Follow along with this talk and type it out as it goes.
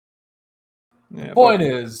The Yeah, point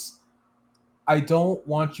is, I don't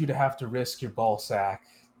want you to have to risk your ball sack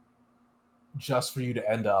just for you to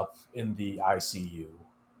end up in the ICU.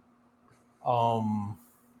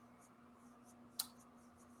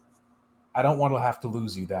 I don't want to have to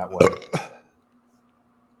lose you that way.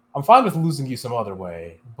 I'm fine with losing you some other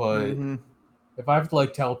way, but if I have to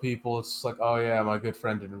tell people, it's like, oh yeah, my good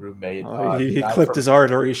friend and roommate, he clipped his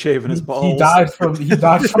artery shaving his balls. He died from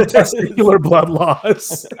testicular blood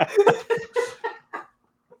loss.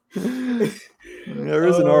 There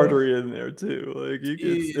is an artery in there too.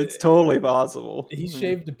 It's totally possible. He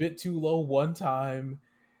shaved a bit too low one time,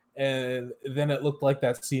 and then it looked like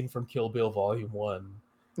that scene from Kill Bill Volume 1.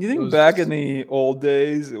 You think back in the old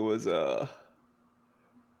days, it was that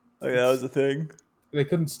was a thing. They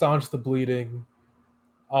couldn't staunch the bleeding.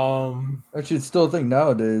 Actually, it's still a thing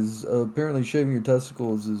nowadays. Apparently, shaving your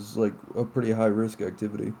testicles is a pretty high risk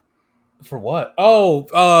activity. For what?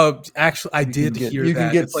 Oh, actually, I did hear that. You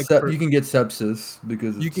can get sepsis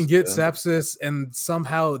because you can get sepsis, and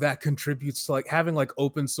somehow that contributes to having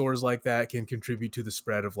open sores like that can contribute to the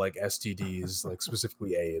spread of STDs,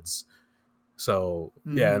 specifically AIDS. So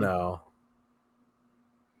yeah, no,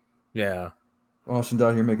 yeah. Austin's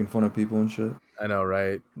out here making fun of people and shit. I know,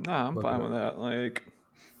 right? Nah, I'm fine with that.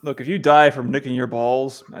 Look, if you die from nicking your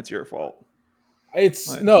balls, that's your fault.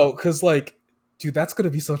 It's because dude, that's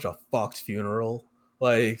gonna be such a fucked funeral.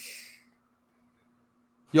 Yo,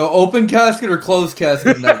 open casket or closed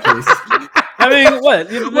casket in that case? I mean, what?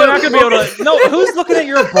 They're not gonna be able to. No, who's looking at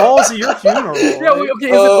your balls at your funeral? Yeah, okay,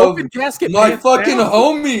 is it open casket? My fucking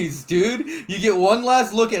homies, dude. You get one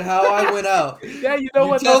last look at how I went out. Yeah, you know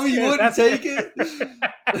what? Tell me you wouldn't take it.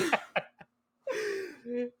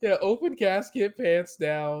 Yeah, open casket, pants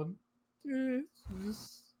down.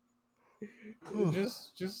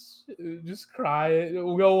 Just cry.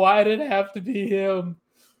 Go, why did it have to be him?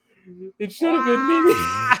 It should have been me.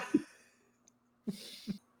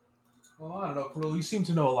 Well, I don't know, Pearl. You seem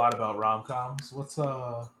to know a lot about rom-coms. What's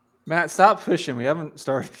Matt, stop pushing. We haven't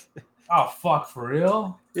started. Oh fuck, for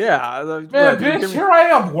real? Yeah, man, bitch. Here I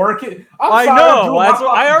am working. I know.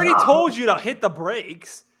 I already told you to hit the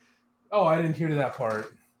brakes. Oh, I didn't hear that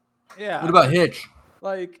part. Yeah. What about Hitch?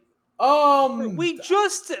 We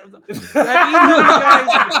just have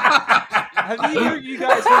either of you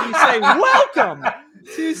guys heard me say welcome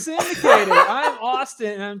to Syndicated? I'm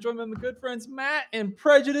Austin, and I'm joined by my good friends Matt and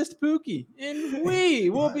Prejudiced Pookie, and we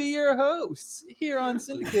will be your hosts here on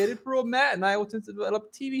Syndicated. For Matt and I will tend to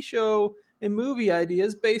develop TV show and movie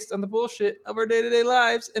ideas based on the bullshit of our day-to-day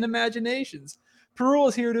lives and imaginations. Perul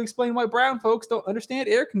is here to explain why brown folks don't understand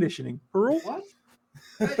air conditioning. Perul? What?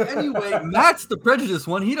 Anyway, Matt's the prejudiced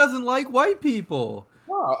one. He doesn't like white people.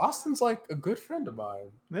 Wow, Austin's a good friend of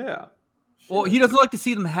mine. Yeah. Well, he doesn't like to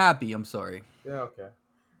see them happy. I'm sorry. Yeah, okay.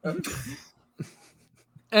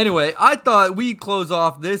 Anyway, I thought we'd close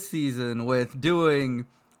off this season with doing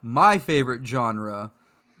my favorite genre,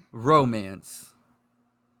 romance.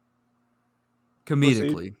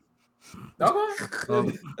 Comedically.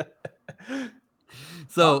 Okay.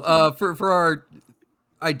 So, for our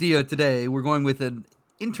idea today, we're going with an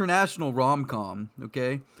international rom-com,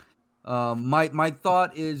 okay? My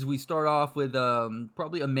thought is we start off with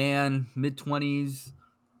probably a man, mid-20s,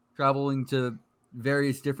 traveling to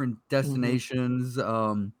various different destinations,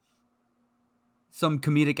 some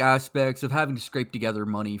comedic aspects of having to scrape together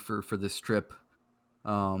money for this trip.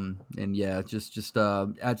 And yeah, just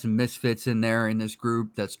add some misfits in there in this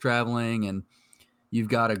group that's traveling, and you've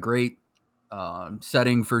got a great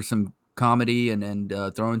setting for some comedy and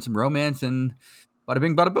throw in some romance, and bada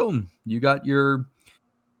bing, bada boom. You got your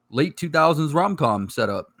late 2000s rom-com set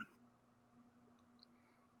up.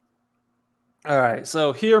 All right,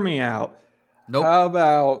 so hear me out. Nope. How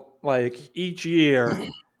about each year,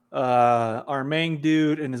 our main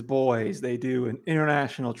dude and his boys, they do an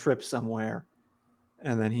international trip somewhere,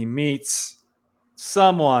 and then he meets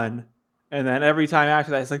someone, and then every time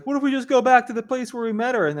after that, it's like, what if we just go back to the place where we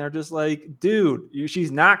met her? And they're just like, dude,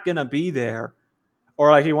 she's not gonna be there,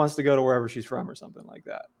 or he wants to go to wherever she's from or something like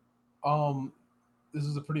that. This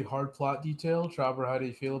is a pretty hard plot detail. Chopper, how do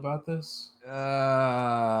you feel about this?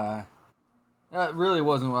 That really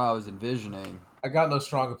wasn't what I was envisioning. I got no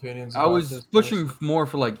strong opinions. I was pushing more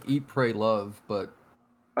for Eat, Pray, Love, but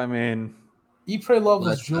I mean, Eat, Pray, Love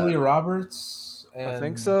was Julia Roberts. And I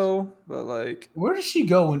think so, but where does she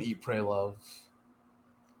go in Eat, Pray, Love?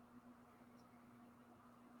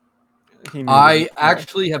 I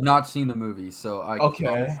actually have not seen the movie, so I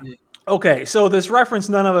Okay, so this reference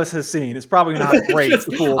none of us has seen. It's probably not great.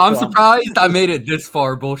 I'm surprised I made it this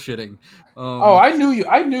far bullshitting. I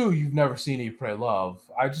knew you've never seen Eat, Pray, Love.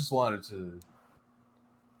 I just wanted to.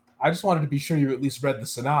 I just wanted to be sure you at least read the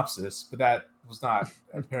synopsis, but that was not.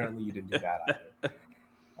 Apparently, you didn't do that either.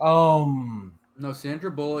 No, Sandra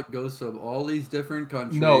Bullock goes to all these different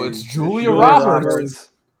countries. No, it's Julia Roberts.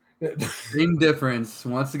 Same difference.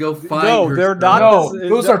 Wants to go find. No, they're not. No,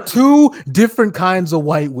 those are two different kinds of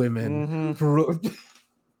white women.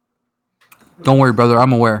 Don't worry, brother.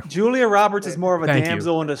 I'm aware. Julia Roberts is more of a Thank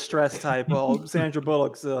damsel in distress type. Well, Sandra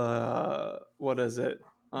Bullock's what is it?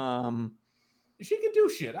 She can do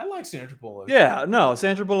shit. I like Sandra Bullock. Yeah, no,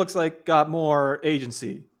 Sandra Bullock's like got more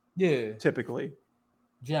agency. Yeah, typically.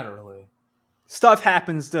 Generally, stuff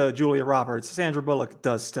happens to Julia Roberts. Sandra Bullock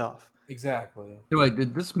does stuff. Exactly. Wait,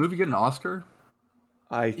 did this movie get an Oscar?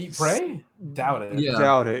 Eat Pray? Doubt it. Yeah.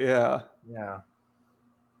 Doubt it. Yeah. Yeah.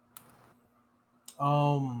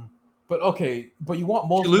 But okay, but you want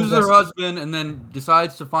multiple. She loses her husband and then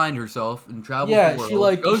decides to find herself and travel. Yeah, the world. she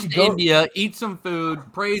like goes to India, eats some food,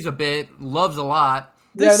 prays a bit, loves a lot.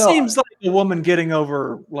 This seems like a woman getting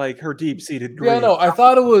over like her deep-seated grief. Yeah, no, I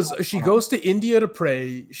thought it was she goes to India to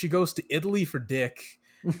pray, she goes to Italy for dick,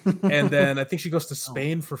 and then I think she goes to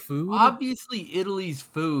Spain for food. Obviously, Italy's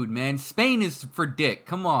food, man. Spain is for dick.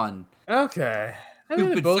 Come on. Okay.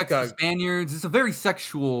 Stupid sexy Spaniards. It's a very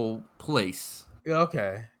sexual place.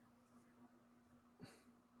 Okay.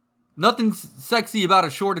 Nothing sexy about a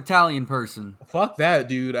short Italian person. Fuck that,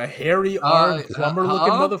 dude. A hairy, armed,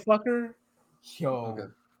 plumber-looking motherfucker. Yo. Okay.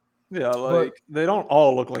 Yeah, like they don't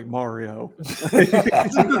all look like Mario.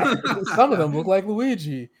 Some of them look like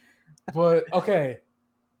Luigi. But okay,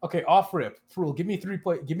 off rip. Frul, give me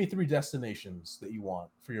three destinations that you want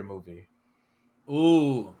for your movie.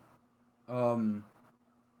 Ooh.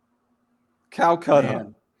 Calcutta.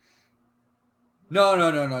 Man.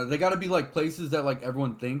 No. They got to be like places that like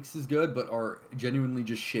everyone thinks is good, but are genuinely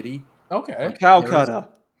just shitty. Okay. Like Calcutta.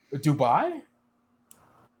 Dubai?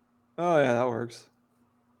 Oh yeah, that works.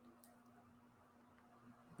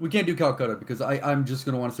 We can't do Calcutta because I'm just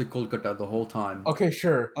gonna want to say Kolkata the whole time. Okay,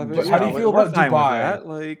 sure. I mean, but how do you feel about Dubai?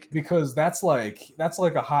 Like, because that's like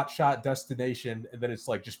a hot shot destination, and then it's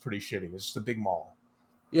like just pretty shitty. It's just a big mall.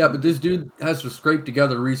 Yeah, but this dude has to scrape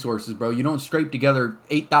together resources, bro. You don't scrape together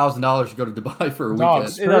 $8,000 to go to Dubai for a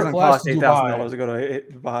weekend. It doesn't cost $8,000 to go to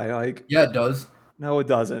Dubai. Like, yeah, it does. No, it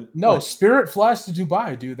doesn't. No, Spirit flies to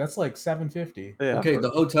Dubai, dude. That's like $750. Yeah. Okay,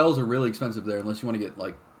 the hotels are really expensive there, unless you want to get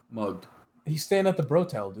like mugged. He's staying at the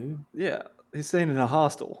Brotel, dude. Yeah, he's staying in a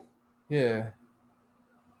hostel. Yeah.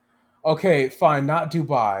 Okay, fine. Not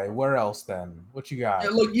Dubai. Where else then? What you got? Yeah,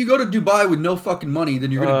 look, you go to Dubai with no fucking money,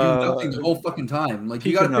 then you're gonna do nothing the whole fucking time. Like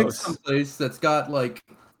you gotta pick some place that's got like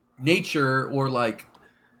nature or like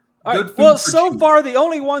good food. Well, so far the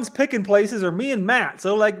only ones picking places are me and Matt.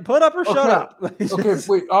 So like, put up or shut up. Okay,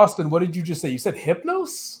 wait, Austin. What did you just say? You said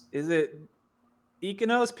Hypnos? Is it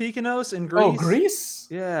Pekanos in Greece? Oh, Greece?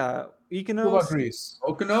 Yeah, Econos. What about Greece?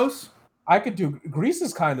 Okonos? I could do. Greece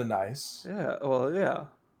is kind of nice. Yeah. Well, yeah.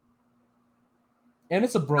 And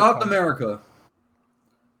it's a broke South country. America.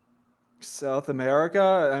 South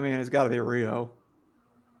America? I mean, it's got to be Rio.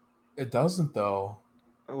 It doesn't, though.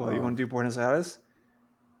 Well, you want to do Buenos Aires?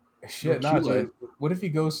 Shit, no, dude. What if he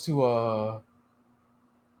goes to what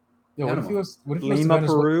if he goes? What if he Lima, goes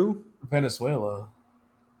to Peru? Venezuela.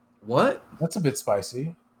 What? That's a bit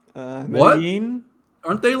spicy. Medellin?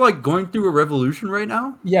 Aren't they like going through a revolution right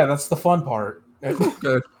now? Yeah, that's the fun part.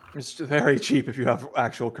 Okay. It's very cheap if you have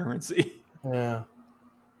actual currency. Yeah.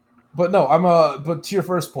 But no, but to your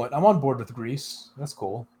first point, I'm on board with Greece. That's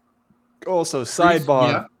cool. Also,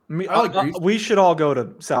 sidebar. Yeah. I like Greece. We should all go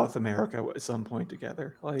to South America at some point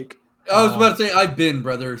together. Like, I was about to say, I've been,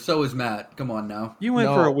 brother. So is Matt. Come on now. You went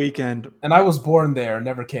for a weekend. And I was born there,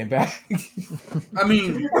 never came back. I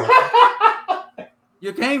mean,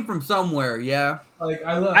 you came from somewhere, yeah. Like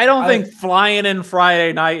I don't think flying in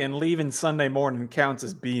Friday night and leaving Sunday morning counts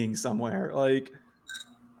as being somewhere. Like,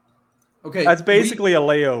 okay, that's basically a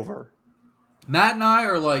layover. Matt and I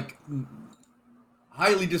are like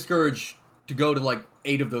highly discouraged to go to like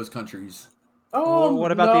 8 of those countries. Oh,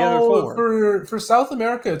 what about the other 4? For South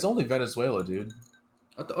America, it's only Venezuela, dude.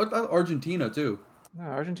 I thought Argentina too. No,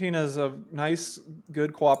 Argentina is a nice,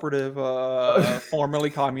 good, cooperative, formerly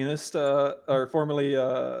communist, or formerly.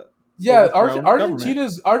 Yeah,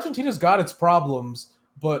 Argentina's got its problems,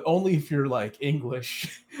 but only if you're like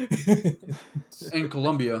English. And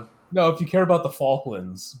Colombia. No, if you care about the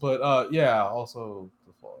Falklands, but yeah, also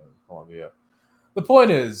Colombia. The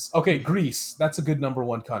point is, okay, Greece. That's a good number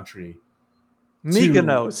 1 country.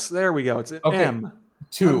 Mykonos. There we go. It's an M.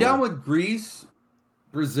 2. I'm down with Greece,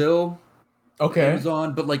 Brazil. Okay.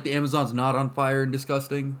 Amazon, but like the Amazon's not on fire and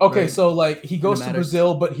disgusting. Okay, right? so like he goes to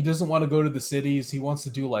Brazil, but he doesn't want to go to the cities. He wants to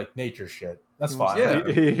do like nature shit. That's wants- fine.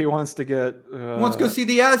 Yeah. He wants to get. He wants to go see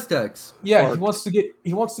the Aztecs. Yeah, Clark.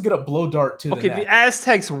 he wants to get a blow dart to Okay, the the neck.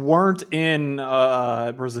 Aztecs weren't in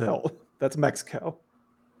Brazil. That's Mexico.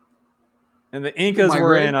 And the Incas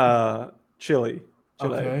were in Chile.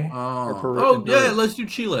 Okay. Or Oh, Peru, in yeah. Peru. Let's do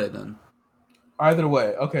Chile then. Either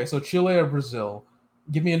way. Okay, so Chile or Brazil.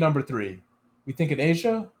 Give me a number 3. We thinking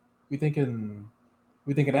Asia? We thinking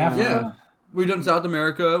Africa? Yeah. We've done South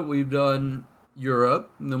America. We've done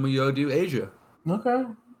Europe, and then we go do Asia. Okay.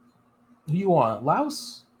 Who you want?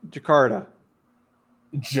 Laos? Jakarta.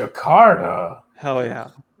 Jakarta. Hell yeah.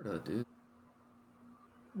 Dude.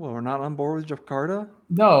 Well, we're not on board with Jakarta?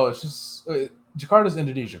 No, it's just Jakarta's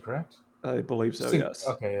Indonesia, correct? I believe so, Think- yes.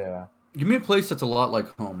 Okay, yeah. Give me a place that's a lot like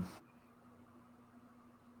home.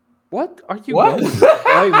 What are you What? going?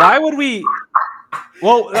 Like, why would we?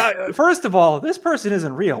 Well, first of all, this person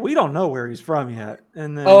isn't real. We don't know where he's from yet.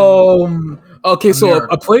 And then, Okay, so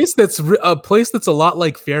America. a place that's a lot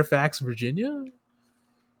like Fairfax, Virginia.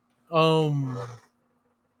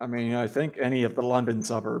 I mean, I think any of the London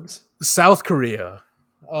suburbs. South Korea.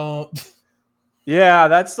 Yeah,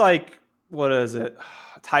 that's like, what is it?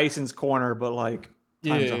 Tyson's Corner, but like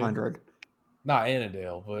times Yeah. 100. Not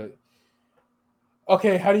Annandale, but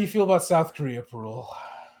okay. How do you feel about South Korea, Parul?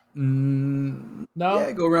 No.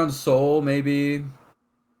 Yeah, go around Seoul, maybe.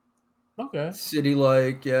 Okay. City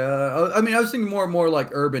like, yeah. I mean, I was thinking more and more like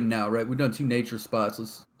urban now, right? We've done 2 nature spots.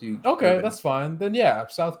 Let's do. Okay, urban. that's fine. Then yeah,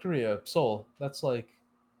 South Korea, Seoul. That's like.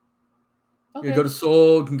 You can go to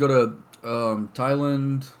Seoul. You can go to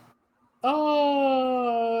Thailand.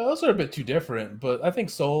 Those are a bit too different, but I think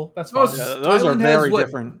Seoul. That's Oh, fine. Yeah, those are Thailand has very what?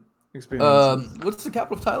 different experiences. What's the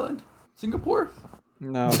capital of Thailand? Singapore.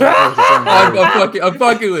 No, that's the same word. I'm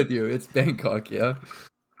fucking with you. It's Bangkok. Yeah,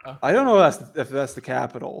 I don't know if that's the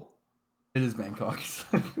capital. it is Bangkok.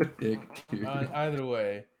 Dick, dude. Either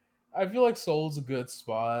way, I feel like Seoul's a good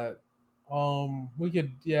spot. We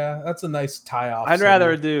could, yeah, that's a nice tie-off. I'd city.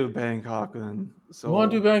 rather do Bangkok than Seoul. You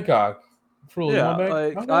want to do Bangkok? Parul, you Yeah, want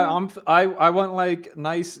Bangkok? like Okay. I want like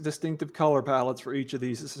nice distinctive color palettes for each of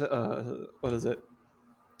these. What is it?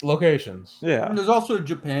 Locations. Yeah. And there's also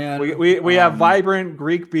Japan. We have vibrant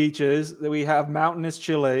Greek beaches. That we have mountainous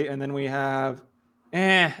Chile, and then we have,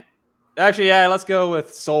 actually, yeah, let's go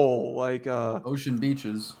with Seoul. Like, ocean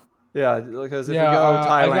beaches. yeah, because if Yeah, we go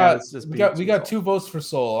Thailand, it's just we got beaches. 2 votes for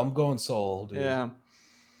Seoul. I'm going Seoul, dude. Yeah,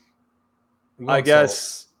 I'm going I Seoul.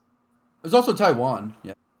 guess. There's also Taiwan.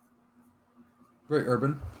 Yeah, very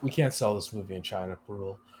urban. We can't sell this movie in China,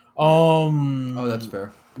 Parul. Oh, that's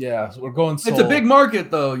fair. Yeah, so we're going Seoul. It's a big market,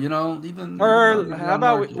 though. You know, even. Or how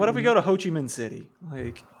about what if we go to Ho Chi Minh City?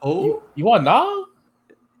 Like, You want Nam?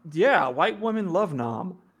 yeah, white women love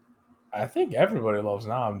Nam. I think everybody loves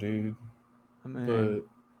Nam, dude. I mean, But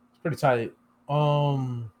it's pretty tight.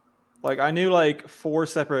 like I knew like 4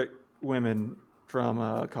 separate women from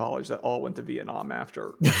college that all went to Vietnam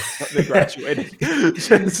after they graduated.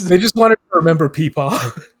 They just wanted to remember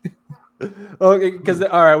Peepaw. Okay, because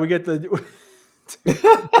all right, we get the.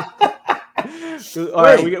 All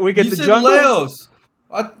right, we get you the said jungle. Laos.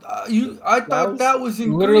 I thought Laos? that was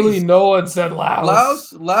in Literally, Greece. no one said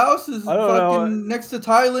Laos. Laos is I don't know. fucking next to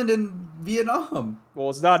Thailand and Vietnam. Well,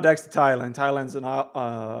 it's not next to Thailand. Thailand's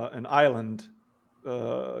an island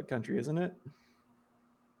country, isn't it?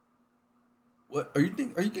 What are you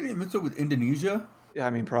getting it mixed up with Indonesia? Yeah, I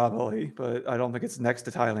mean probably, but I don't think it's next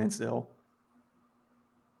to Thailand still.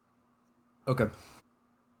 Okay.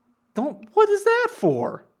 What is that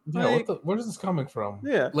for? Yeah, Like, where is this coming from?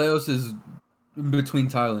 yeah. Laos is in between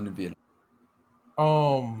Thailand and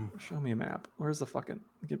Vietnam. Show me a map. Where's the fucking?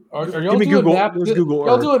 Are give y'all me doing Google. map? Where's Google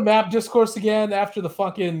Y'all Earth? doing map discourse again after the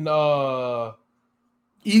fucking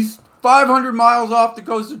He's 500 miles off the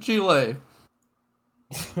coast of Chile.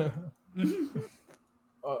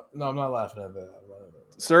 No, I'm not laughing at that.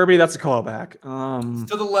 Serbia, that's a callback.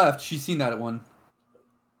 To the left, she's seen that one.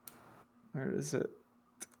 Where is it?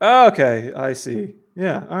 Okay, I see.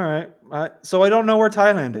 Yeah, all right. So I don't know where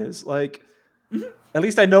Thailand is. Like, at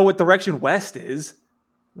least I know what direction west is.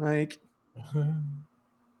 Like,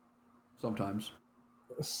 Sometimes.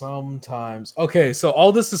 Okay, so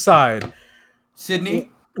all this aside,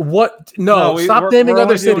 Sydney. what? No, Stop we're naming only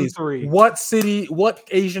other doing cities. 3. What city? What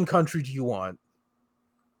Asian country do you want?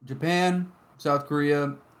 Japan, South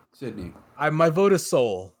Korea, Sydney. My vote is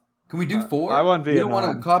Seoul. Can we do 4? I want We don't want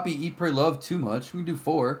Vietnam. to copy Eat, Pray, Love too much. We can do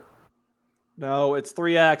 4. no, it's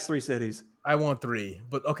 3 acts, 3 cities. I want 3,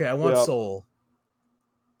 but okay, I want Yep. Seoul.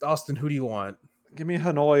 Austin, who do you want? Give me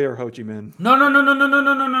Hanoi or Ho Chi Minh. No.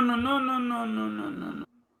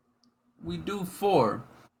 We do 4.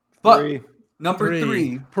 But 3. Number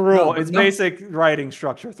three. Parole. It's basic writing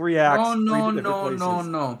structure. 3 acts.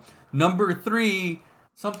 No. Number 3.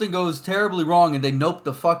 Something goes terribly wrong and they nope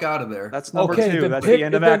the fuck out of there. That's number 2. That's the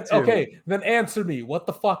end of Act 2. Okay, then answer me. What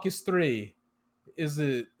the fuck is 3? Is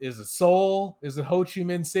it Seoul? Is it Ho Chi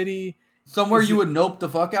Minh City? Somewhere you would nope the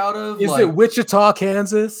fuck out of? Is it Wichita,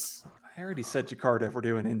 Kansas? I already said Jakarta if we're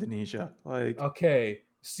doing Indonesia. Okay.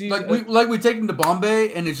 See, we take them to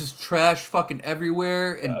Bombay and it's just trash fucking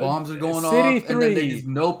everywhere and bombs are going off. City 3. And then they just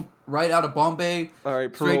nope right out of Bombay. All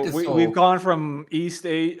right, we've gone from East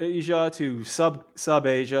Asia to sub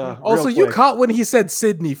Asia. Also, you caught when he said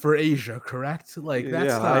Sydney for Asia, correct? Like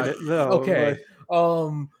that's okay.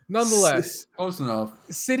 Nonetheless, close enough.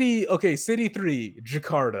 City 3,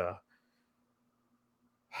 Jakarta.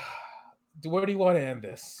 Where do you want to end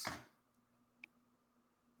this?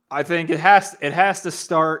 I think it has to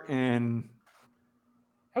start in.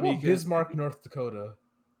 How about Bismarck, North Dakota?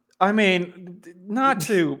 I mean, not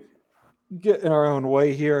to get in our own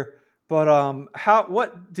way here, but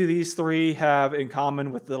what do these 3 have in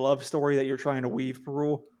common with the love story that you're trying to weave,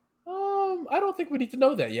 Perul? I don't think we need to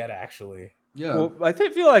know that yet, actually. Yeah. Well, I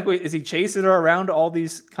feel like is he chasing her around all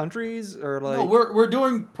these countries or like? No, we're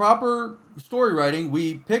doing proper story writing.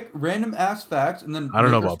 We pick random ass facts and then I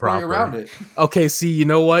don't know about proper around it. Okay, see, you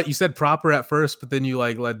know what? You said proper at first, but then you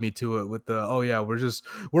led me to it with the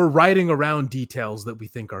we're writing around details that we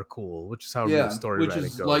think are cool, which is how real story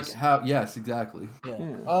writing goes. Yes, exactly.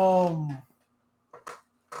 Yeah.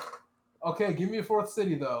 Okay, give me a 4th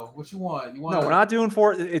city though. What you want? No, we're not doing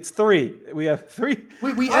 4. It's 3. We have 3.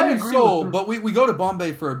 We end in Seoul, but we go to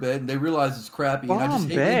Bombay for a bit and they realize it's crappy. Bombay. And I just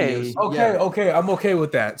hate India. Okay, I'm okay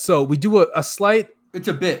with that. So we do a slight. It's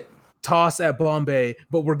a bit toss at Bombay,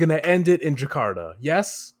 but we're gonna end it in Jakarta.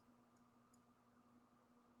 Yes.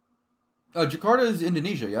 Jakarta is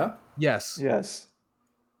Indonesia, yeah. Yes.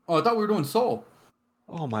 Oh, I thought we were doing Seoul.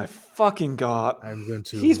 Oh my fucking god! I'm going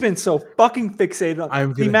to. He's been so fucking fixated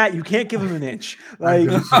on. Matt, you can't give him an inch. Like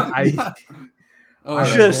I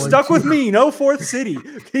should have stuck with me. No 4th city.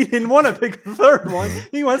 He didn't want to pick the 3rd one.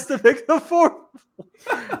 He wants to pick the 4th.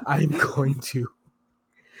 I'm going to.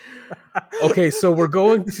 Okay, so we're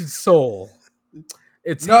going to Seoul.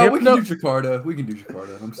 It's we can do Jakarta. We can do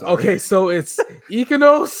Jakarta. I'm sorry. Okay, so it's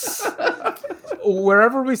Iquinos,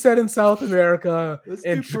 wherever we said in South America,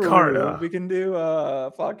 and Jakarta. We can do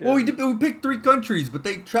fuck it. Well, we picked 3 countries, but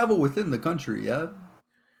they travel within the country. Yeah.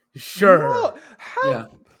 Sure.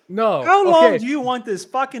 No. How long do you want this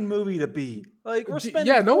fucking movie to be? Like we're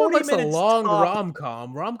spending no one likes a long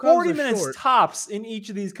rom-com. Rom-coms 40 minutes short. Tops in each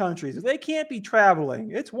of these countries. They can't be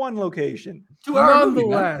traveling. It's one location. 2 hour movie,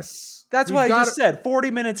 nonetheless. That's why I just said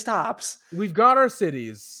 40 minutes tops. We've got our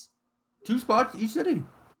cities. 2 spots each city.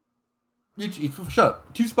 Shut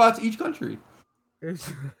up. 2 spots each country.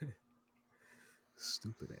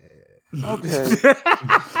 Stupid ass. Okay.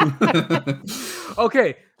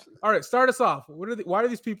 Okay. All right. Start us off. Why are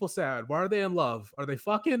these people sad? Why are they in love? Are they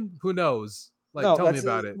fucking? Who knows? Tell me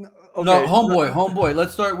about it. Okay. No, homeboy.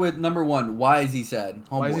 Let's start with number 1. Why is he sad?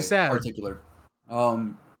 Homeboy, why is he sad? Particular.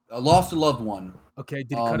 Lost a loved one. Okay.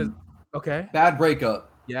 Did he cut his? Okay. Bad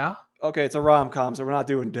breakup. Yeah. Okay, it's a rom-com, so we're not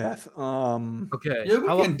doing death. Okay. Yeah,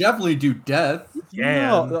 we can definitely do death.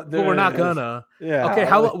 Yeah, but we're not gonna. Yeah. Okay.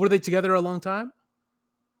 How were they together a long time?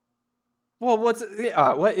 Well, what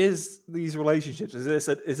is these relationships? Is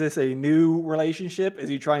this a new relationship? Is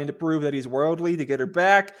he trying to prove that he's worldly to get her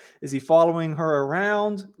back? Is he following her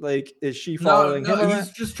around? Like, is she following him around? He's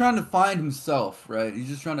just trying to find himself, right? He's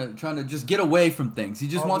just trying to just get away from things. He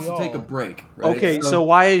just wants to take a break, right? Okay, so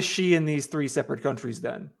why is she in these 3 separate countries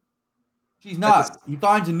then? She's not. He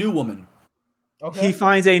finds a new woman. Okay. He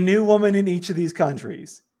finds a new woman in each of these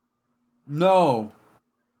countries. No.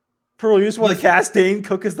 Pearl, you just want to cast Dane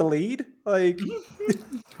Cook as the lead? Like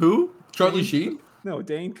who? Charlie Sheen? No,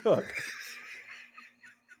 Dane Cook.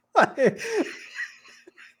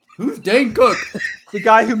 Who's Dane Cook? The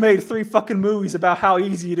guy who made 3 fucking movies about how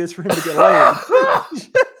easy it is for him to get laid.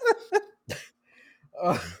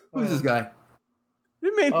 Who's this guy?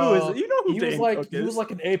 You mean who is it? You know who Dane Cook is. He was like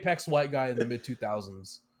an apex white guy in the mid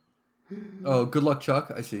 2000s. Oh, Good Luck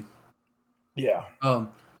Chuck. I see. Yeah.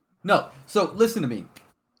 No. So listen to me.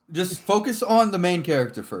 Just focus on the main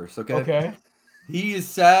character first, okay? Okay. He is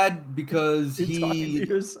sad because he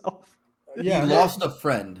lost a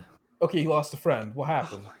friend. Okay, he lost a friend. What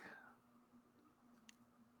happened?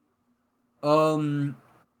 Oh,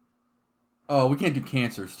 we can't do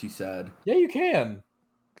cancer. It's too sad. Yeah, you can.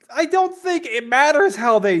 I don't think it matters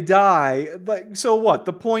how they die. Like, so what?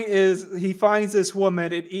 The point is, he finds this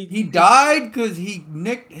woman and he died because he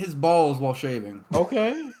nicked his balls while shaving.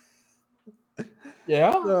 Okay.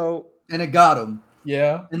 Yeah. So and it got him.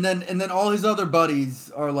 Yeah. And then all his other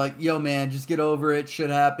buddies are like, "Yo, man, just get over it.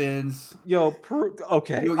 Shit happens."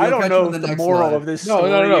 Okay. You'll I don't catch know him in if the the next moral live. of this No,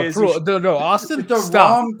 story is no, Austin, It's a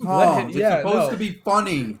stop. rom-com. It's Yeah, supposed no. to be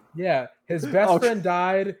funny. Yeah, his best Okay. friend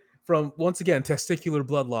died from, once again, testicular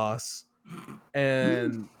blood loss,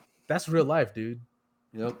 and that's real life, dude.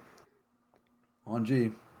 Yep. On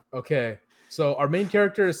G. Okay, so our main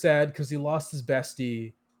character is sad because he lost his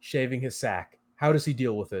bestie shaving his sack. How does he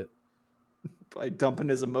deal with it? by dumping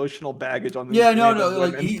his emotional baggage on these Yeah, random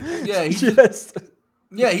like women. he's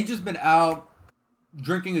just been out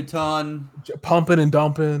drinking a ton, Pumping and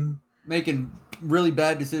dumping, making really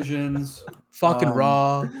bad decisions, fucking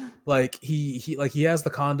raw. Like he has the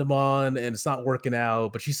condom on and it's not working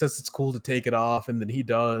out, but she says it's cool to take it off, and then he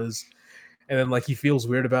does, and then like he feels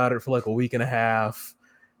weird about it for like a week and a half,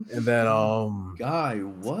 and then guy,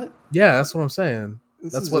 what? Yeah, that's what I'm saying.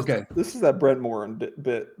 This This is that Brent Morin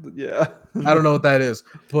bit. Yeah. I don't know what that is,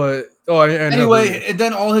 but anyway, and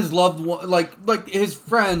then all his loved one, like his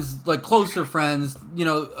friends, like closer friends,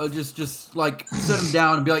 just like sit him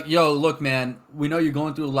down and be like, "Yo, look, man, we know you're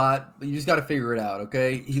going through a lot, but you just got to figure it out,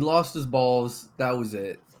 okay?" He lost his balls. That was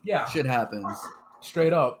it. Yeah, shit happens.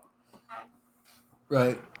 Straight up.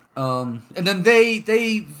 Right. And then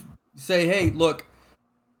they say, "Hey, look,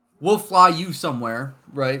 we'll fly you somewhere,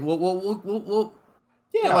 right? We'll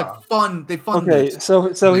yeah, like fun. They fund Okay, this.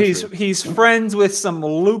 so he's friends with some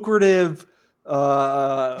lucrative. No,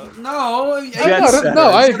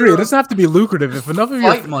 I agree. It doesn't have to be lucrative. If enough of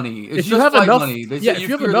your flight money, it's if you just have flight enough, money. They yeah, say if you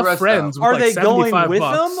have figure the enough rest friends, out. with Are like they going 75 with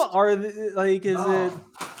bucks, them? Are they, like is it?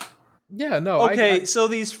 Yeah, no. Okay, so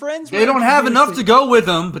these friends. They don't have enough to go with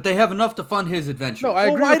him, but they have enough to fund his adventure. No, I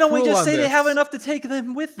agree. Why don't we Cruel just on say they this. have enough to take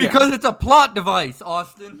them with them? Because it's a plot device,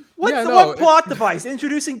 Austin. What plot device?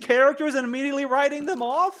 Introducing characters and immediately writing them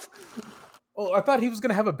off? Oh, I thought he was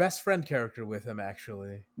gonna have a best friend character with him.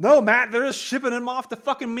 Actually, no, Matt. They're just shipping him off to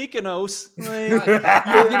fucking Mykonos. Like, you're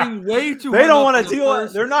getting way too. They don't want to deal.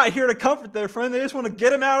 They're not here to comfort their friend. They just want to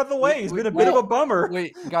get him out of the way. He's been a bit of a bummer.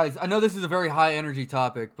 Wait, guys. I know this is a very high energy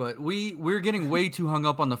topic, but we're getting way too hung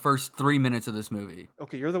up on the first 3 minutes of this movie.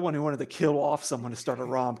 Okay, you're the one who wanted to kill off someone to start a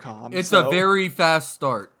rom-com. It's a very fast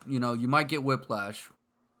start. You might get whiplash.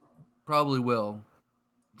 Probably will.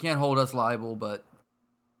 Can't hold us liable, but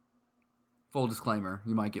full disclaimer,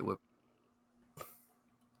 you might get whipped.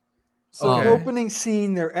 So opening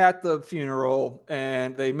scene, they're at the funeral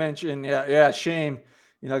and they mention, shame.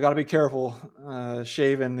 Got to be careful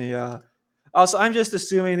shaving the. Also, I'm just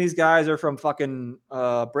assuming these guys are from fucking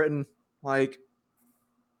Britain. Like,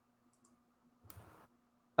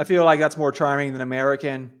 I feel like that's more charming than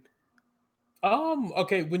American.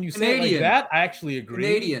 Okay, when you say Canadian. it like that, I actually agree.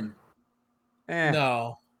 Canadian.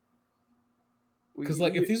 No. Because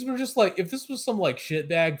if this was some like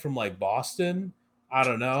shitbag from like Boston, I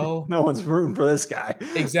don't know. No one's rooting for this guy.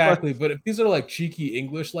 Exactly, but if these are like cheeky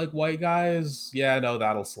English like white guys, yeah, no,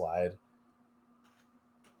 that'll slide.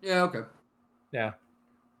 Yeah, okay. Yeah.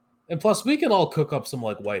 And plus we can all cook up some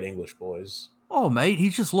like white English boys. Oh mate, he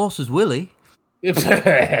just lost his willy.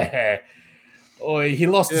 Oh, he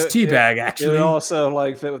lost his tea bag actually. It also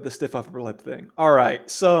like fit with the stiff upper lip thing. All right,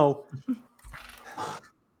 so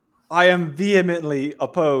I am vehemently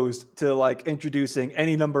opposed to like introducing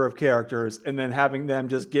any number of characters and then having them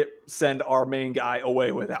just send our main guy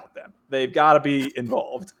away without them. They've got to be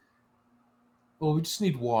involved. Well, we just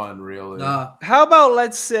need one, really. Nah. How about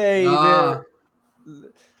let's say they're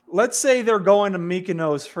going to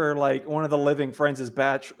Mykonos for like one of the living friends'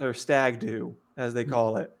 or stag do, as they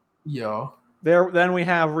call it. Yeah. Then we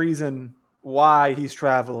have reason why he's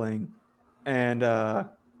traveling, and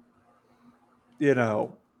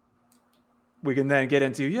we can then get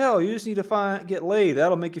into, you just need to get laid.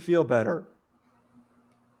 That'll make you feel better.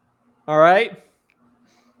 All right?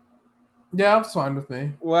 Yeah, that's fine with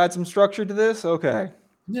me. We'll add some structure to this? Okay.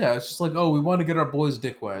 Yeah, it's just like, we want to get our boy's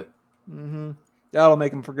dick wet. Mm-hmm. That'll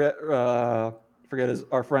make him forget our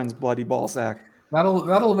friend's bloody ball sack.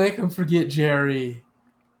 That'll make him forget Jerry.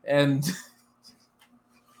 And,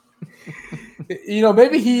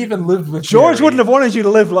 maybe he even lived with George Jerry. wouldn't have wanted you to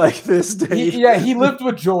live like this, Dave. He lived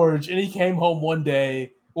with George, and he came home one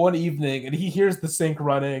evening, and he hears the sink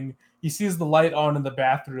running. He sees the light on in the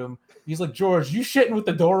bathroom. He's like, George, you shitting with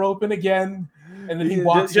the door open again? And then he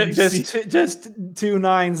walks in. Just 2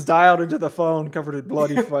 9s dialed into the phone covered in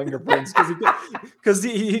bloody fingerprints because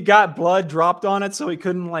he got blood dropped on it, so he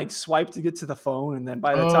couldn't like swipe to get to the phone. And then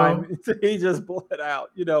by the time he just bled out,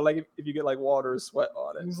 like if you get like water or sweat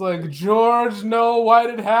on it. He's like, George, no, why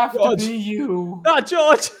did it have to be you? Not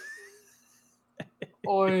George.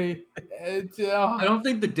 Oi. I don't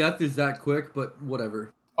think the death is that quick, but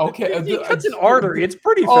whatever. Okay, He cuts an artery. It's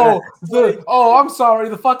pretty oh, fast. I'm sorry.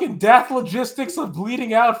 The fucking death logistics of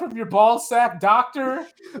bleeding out from your ball sack, doctor.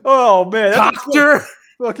 Oh man, Doctor.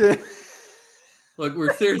 Okay. Look,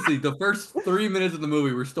 we're seriously the first 3 minutes of the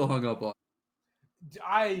movie we're still hung up on.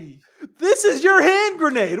 This is your hand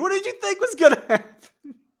grenade. What did you think was gonna happen?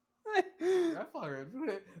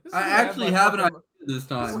 I actually have an idea this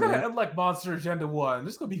time. This is gonna end like Monster Agenda 1.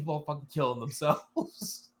 There's gonna be people fucking killing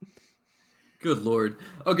themselves. Good lord.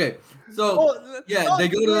 Okay, so they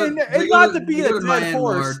go to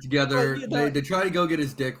Myanmar together. They try to go get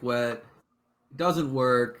his dick wet. It doesn't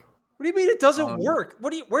work. What do you mean it doesn't work?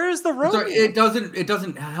 Where is the rom? It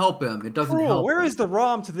doesn't help him. It doesn't help. Where him. is the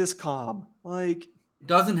rom to this com? Like, it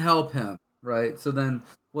doesn't help him, right? So then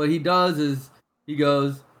what he does is he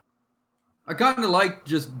goes, I kind of like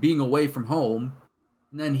just being away from home.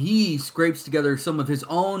 And then he scrapes together some of his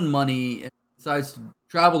own money and decides to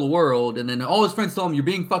travel the world. And then all his friends tell him, you're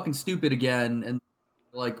being fucking stupid again. And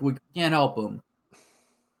like, we can't help him.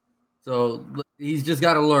 So he's just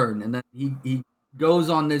got to learn. And then he goes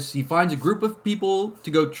on this. He finds a group of people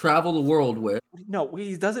to go travel the world with. No,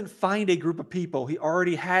 he doesn't find a group of people. He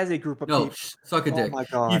already has a group of people. No, suck a dick. Oh my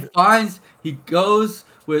god. He goes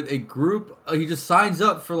with a group. He just signs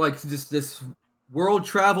up for like this world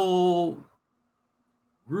travel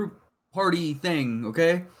group party thing.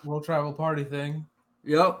 Okay. World travel party thing.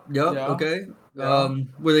 Yep. Yeah. Okay.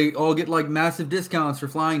 Where they all get like massive discounts for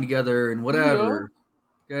flying together and whatever.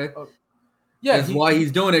 Okay. That's why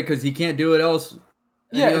he's doing it, because he can't do it else.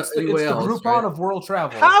 It's the Groupon of world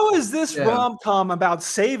travel. How is this rom-com about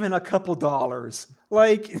saving a couple dollars?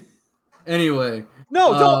 Like, anyway.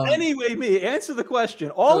 No, don't anyway me. Answer the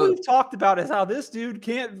question. All we've talked about is how this dude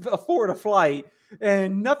can't afford a flight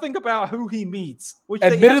and nothing about who he meets.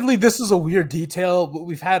 Admittedly, this is a weird detail, but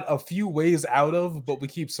we've had a few ways out of, but we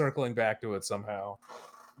keep circling back to it somehow.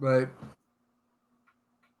 Right.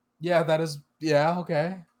 Yeah, that is... Yeah,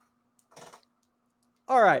 okay.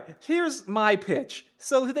 All right, here's my pitch.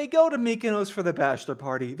 So they go to Mykonos for the bachelor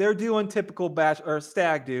party. They're doing typical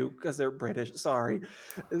stag do, because they're British. Sorry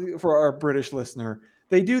for our British listener.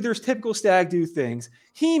 They do their typical stag do things.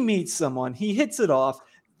 He meets someone. He hits it off.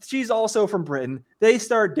 She's also from Britain. They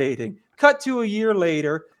start dating. Cut to a year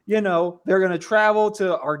later, they're going to travel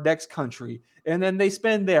to our next country. And then they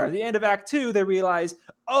spend there. At the end of Act 2, they realize,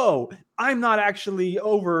 oh, I'm not actually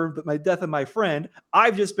over the death of my friend.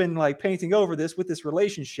 I've just been like painting over this with this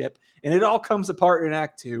relationship. And it all comes apart in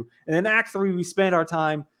Act 2. And in Act 3, we spend our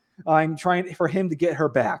time trying for him to get her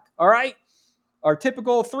back. All right? Our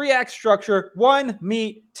typical 3-act structure: 1,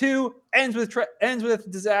 meet; 2, ends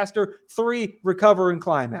with disaster; 3, recover and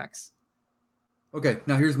climax. Okay,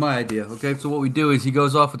 now here's my idea. Okay, so what we do is he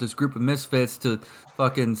goes off with this group of misfits to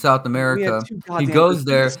fucking South America. He goes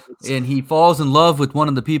there and he falls in love with one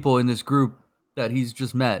of the people in this group that he's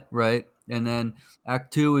just met, right? And then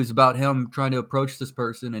Act 2 is about him trying to approach this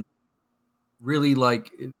person and really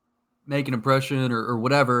like make an impression or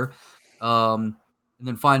whatever. And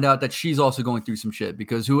then find out that she's also going through some shit,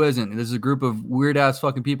 because who isn't? This is a group of weird ass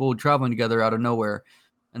fucking people traveling together out of nowhere.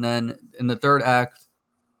 And then in the third act,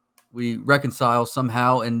 we reconcile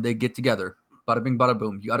somehow and they get together. Bada bing, bada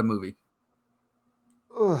boom. You got a movie.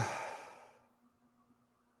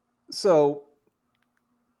 So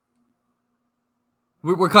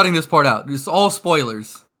we're cutting this part out. It's all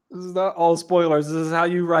spoilers. This is not all spoilers. This is how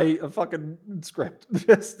you write a fucking script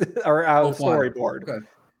or a storyboard. Okay.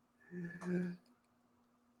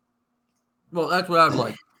 Well, that's what I'd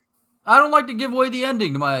like. I don't like to give away the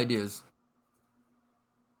ending to my ideas.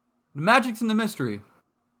 The magic's in the mystery.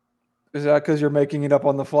 Is that because you're making it up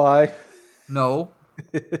on the fly? No.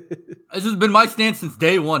 This has been my stance since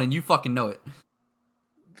day one, and you fucking know it.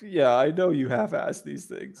 Yeah, I know you have asked these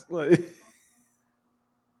things. Like,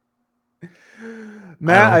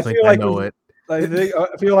 Matt, I feel like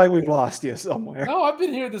I feel like we've lost you somewhere. No, I've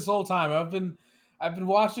been here this whole time. I've been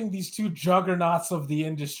watching these two juggernauts of the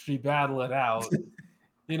industry battle it out.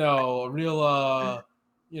 A real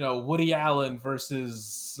Woody Allen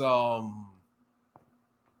versus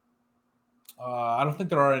I don't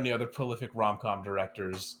think there are any other prolific rom-com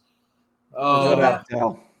directors.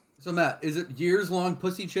 So Matt, is it years-long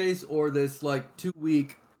pussy chase or this like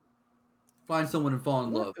 2-week find someone and fall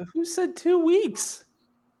in love? Who said 2 weeks?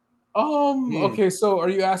 Okay, so are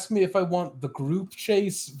you asking me if I want the group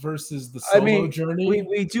chase versus the solo journey?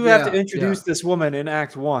 We do have to introduce this woman in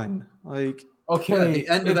Act 1. Like, okay, the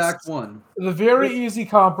end of Act 1. The very easy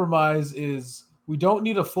compromise is we don't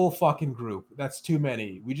need a full fucking group. That's too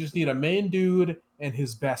many. We just need a main dude and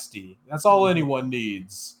his bestie. That's all anyone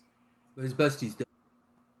needs. But his bestie's dead.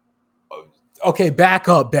 okay, back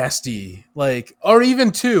up, bestie. Like, or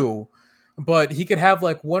even two, but he could have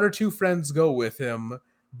like one or two friends go with him.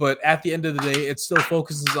 But at the end of the day, it still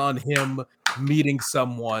focuses on him meeting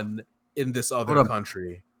someone in this other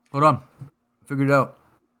country. Hold on. Figured it out.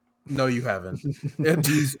 No, you haven't.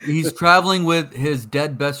 He's traveling with his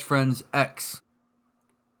dead best friend's ex.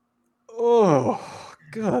 Oh,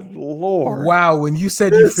 good lord! Wow, when you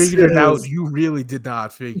said you figured it out, you really did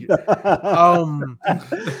not figure.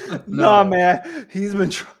 No, man, he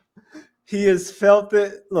has felt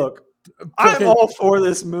it. Look, I'm all for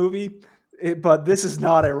this movie, but this is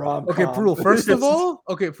not a rom-com. Okay, Prul, first of all,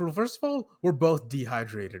 we're both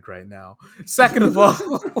dehydrated right now. Second of all,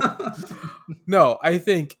 no, I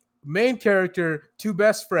think main character, two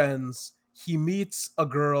best friends, he meets a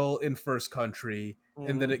girl in first country,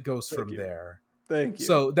 and then it goes from there. Thank you.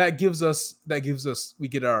 So that gives us we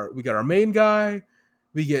get our main guy,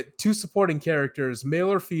 we get two supporting characters,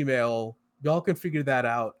 male or female. Y'all can figure that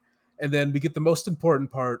out. And then we get the most important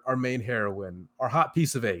part, our main heroine, our hot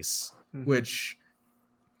piece of ace, which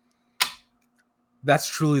that's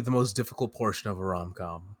truly the most difficult portion of a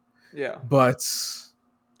rom-com. Yeah. But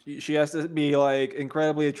she has to be like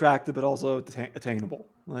incredibly attractive, but also attainable.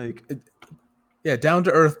 Like, yeah, down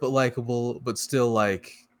to earth, but likable, but still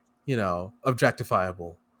like,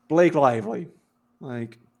 objectifiable. Blake Lively.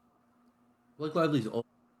 Like, Blake Lively's old.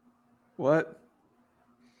 What?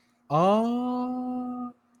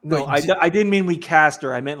 No, I didn't mean we cast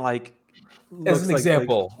her. I meant like as an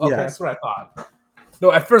example. Okay, that's what I thought.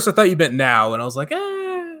 No, at first I thought you meant now, and I was like,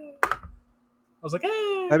 I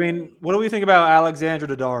mean, what do we think about Alexandra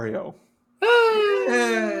Daddario?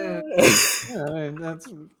 Yeah, I mean,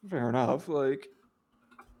 that's fair enough. Like,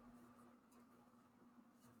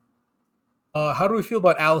 how do we feel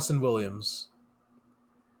about Allison Williams?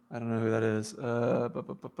 I don't know who that is.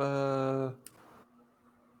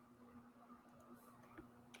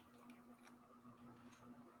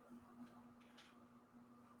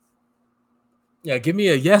 Yeah, give me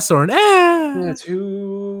a yes or an Yeah,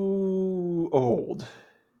 too old.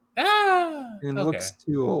 It looks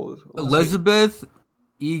too old. Elizabeth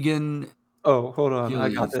Egan. Oh, hold on.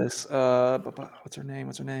 Gillies. I got this. What's her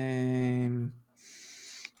name?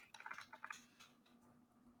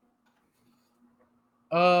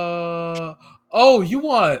 Oh, you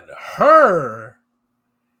want her?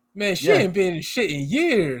 Man, she ain't been in shit in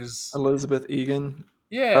years. Elizabeth Egan.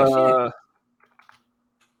 Yeah.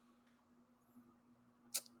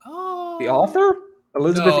 The author?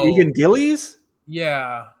 Elizabeth Egan Gillies?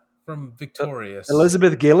 Yeah, from Victorious.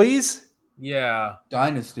 Elizabeth Gillies? Yeah.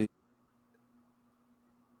 Dynasty.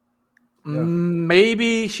 Yeah.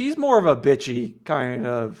 Maybe she's more of a bitchy kind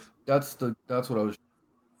of. That's what I was.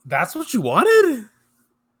 That's what you wanted?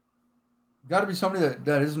 Got to be somebody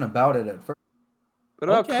that isn't about it at first. What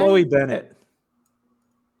about Chloe Bennett?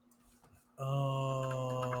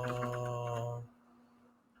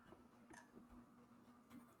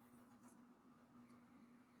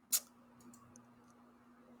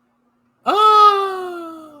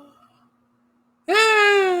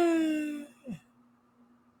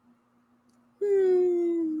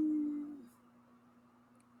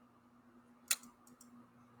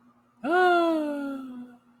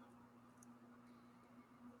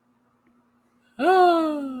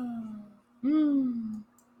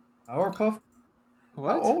 Powerpuff?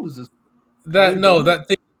 What? How old is this? That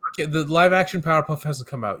thing, the live action Powerpuff hasn't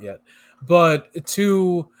come out yet. But if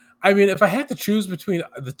I had to choose between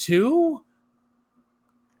the two,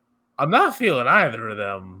 I'm not feeling either of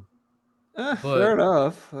them. Fair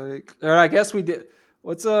enough. Like, or I guess we did.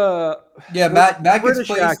 Matt gets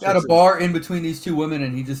placed at a bar in between these two women,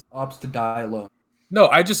 and he just opts to die alone. No,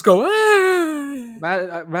 I just go.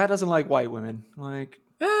 Matt doesn't like white women. Like,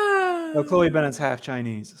 Chloe Bennett's half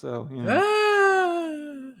Chinese, so you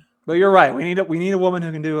know. But you're right. We need a woman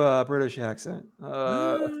who can do a British accent.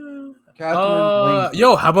 Yo,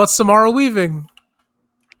 how about Samara Weaving?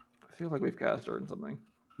 I feel like we've cast her in something.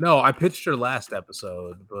 No, I pitched her last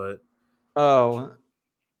episode, but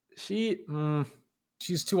she's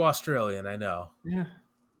too Australian. I know. Yeah.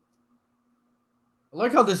 I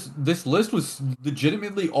like how this list was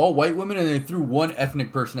legitimately all white women, and they threw one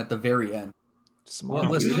ethnic person at the very end. Smart.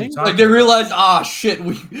 Like they realized, shit,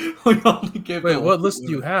 we only gave. Wait, what list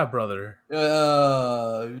do you have, brother?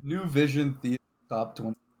 New Vision Theater Top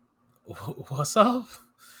 20. What's up?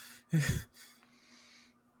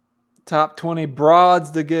 Top 20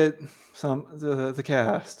 broads to get the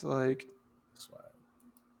cast. Like,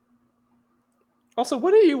 also,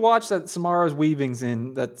 what do you watch that Samara's Weaving's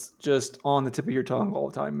in that's just on the tip of your tongue all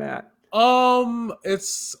the time, Matt?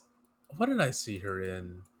 It's what did I see her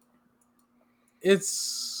in?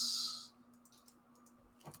 It's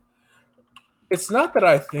It's not that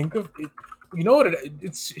I think of it. You know what?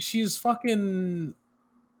 She's fucking.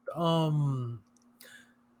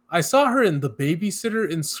 I saw her in The Babysitter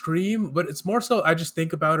in Scream, but it's more so I just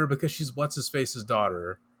think about her because she's what's his face's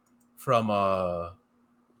daughter from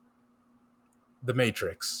The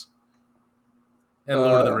Matrix and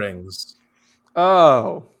Lord of the Rings.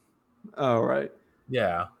 Oh, right.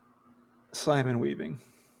 Yeah. Simon Weaving.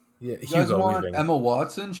 Yeah, You guys Hugo want Weaving. Emma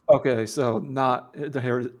Watson? Okay, so not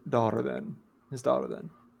her daughter then. His daughter then.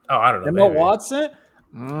 Oh, I don't know. Emma Maybe. Watson?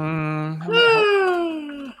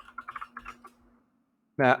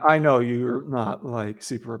 Matt, I know you're not like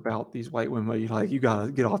super about these white women. You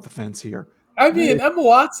gotta get off the fence here. I mean, Emma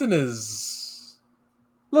Watson is.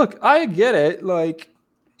 Look, I get it. Like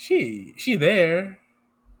she there.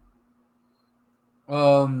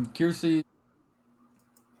 Kiersey.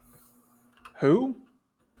 Who?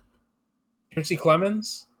 Kiersey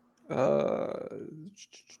Clemens. Yep,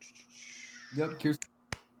 Kiersey.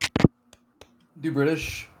 Do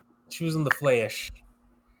British. She was in The Flash.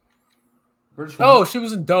 British Oh, she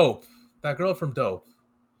was in Dope. That girl from Dope.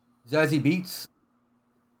 Zazie Beetz.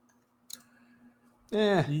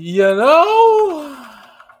 Yeah. You know,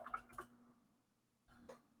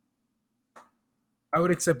 I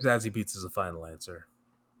would accept Zazie Beetz as a final answer.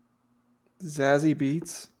 Zazie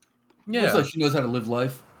Beetz. Yeah, Looks like she knows how to live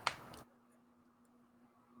life.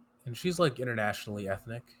 And she's like internationally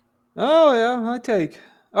ethnic. Oh yeah, I take.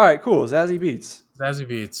 All right, cool. Zazie Beetz. Zazie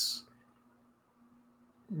Beetz.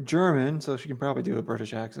 German, so she can probably do a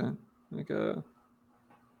British accent. All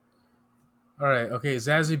right, okay,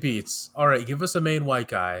 Zazie Beetz. All right, give us a main white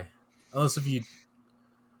guy. Unless if you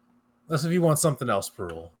want something else,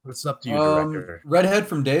 Pearl. It's up to you, director. Redhead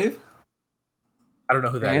from Dave. I don't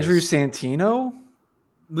know who that Andrew is. Santino.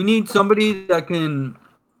 We need somebody that can.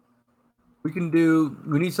 We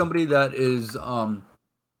need somebody that is can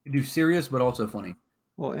do serious but also funny.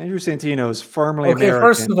 Well, Andrew Santino is firmly Okay, American.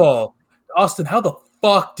 first of all, Austin, how the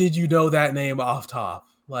fuck did you know that name off top?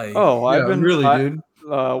 Like, I've been really, dude.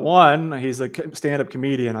 One, he's a stand-up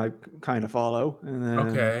comedian I kind of follow, and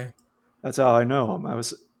then that's how I know him.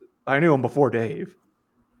 I knew him before Dave.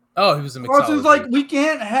 Oh, he was in mixology. Carson's like, we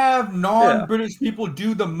can't have non-British people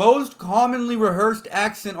do the most commonly rehearsed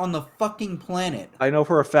accent on the fucking planet. I know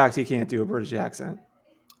for a fact he can't do a British accent.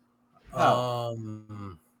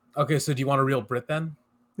 Okay, so do you want a real Brit then?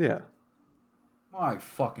 Yeah. My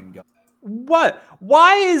fucking God. What?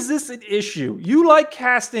 Why is this an issue? You like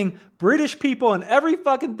casting British people in every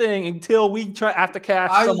fucking thing until we have to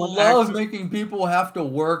cast someone. I love making people have to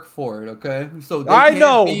work for it, okay? So they I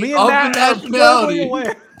know. be Me and of Matt the are nationality.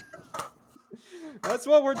 aware. That's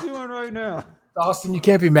what we're doing right now. Austin, you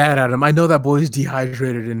can't be mad at him. I know that boy's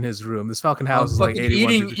dehydrated in his room. This fucking house is like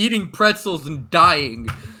 81 eating pretzels and dying.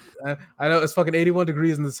 I know it's fucking 81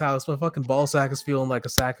 degrees in this house. My fucking ball sack is feeling like a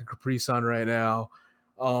sack of Capri Sun right now.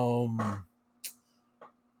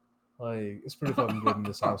 Like it's pretty fucking good in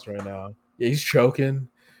this house right now. Yeah, he's choking.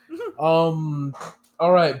 All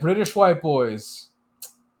right, British white boys.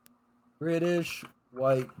 British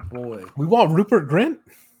white boy. We want Rupert Grint.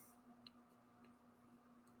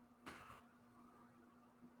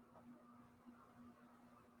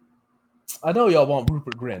 I know y'all want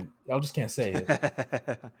Rupert Grint. Y'all just can't say it.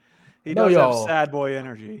 He does have sad boy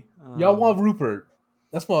energy. Y'all want Rupert.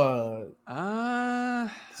 That's my.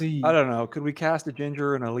 See, I don't know. Could we cast a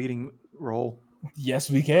ginger in a leading role? Yes,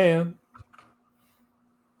 we can.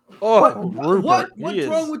 Oh, Rupert. What's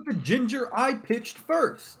wrong with the ginger I pitched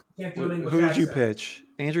first? Who did you pitch?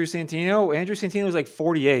 Andrew Santino? Andrew Santino is like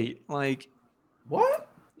 48. Like, what?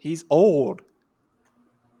 He's old.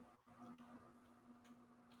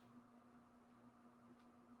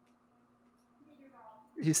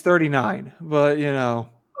 He's 39, but you know.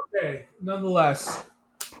 Okay, nonetheless,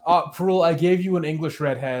 Perul, I gave you an English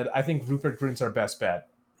redhead. I think Rupert Grint's our best bet.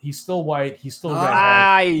 He's still white. He's still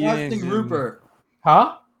redhead. Casting Rupert.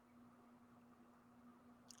 Huh?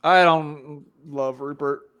 I don't love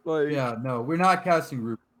Rupert. Like, yeah, no, we're not casting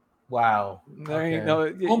Rupert. Wow. There ain't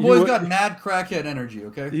no. Homeboy's got mad crackhead energy.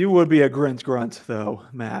 Okay. You would be a grunt though,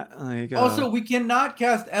 Matt. Like, also, we cannot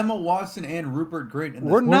cast Emma Watson and Rupert Grint in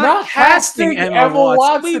this. We're not casting Emma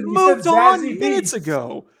Watson. We moved on minutes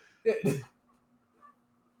ago. You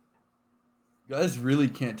guys really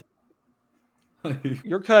can't.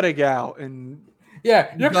 You're cutting out, and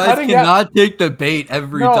yeah, you guys cannot take the bait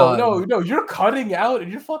every time. No, you're cutting out, and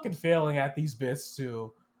you're fucking failing at these bits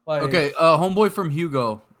too. Like, okay, homeboy from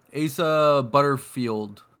Hugo, Asa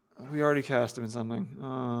Butterfield. We already cast him in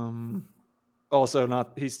something. Also,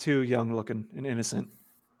 not he's too young looking and innocent.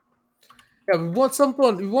 Yeah, we want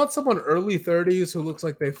someone early 30s who looks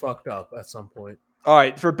like they fucked up at some point. All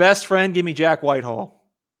right, for best friend, give me Jack Whitehall.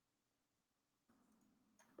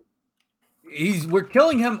 We're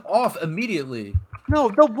killing him off immediately. No,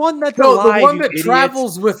 the one that's No, alive. the one you that idiots.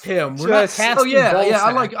 travels with him. We're not Just- casting. I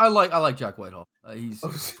Ballsack. like Jack Whitehall. He's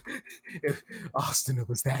If Austin, it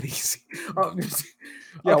was that easy.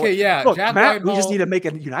 Yeah, Okay, yeah. Look, Jack Matt, we just Whitehall. need to make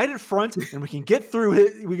a united front, and we can get through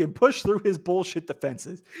it. We can push through his bullshit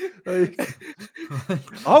defenses. Like,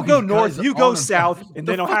 I'll go you north, guys you go on south, about- and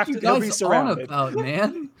the then he'll fuck have you to. He'll guys be on surrounded. about,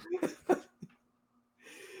 man.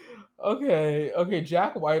 Okay.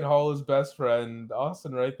 Jack Whitehall is best friend.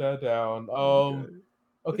 Austin, write that down.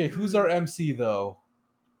 Okay, who's our MC though?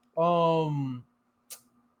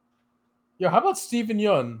 Yeah, how about Stephen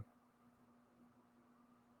Yun?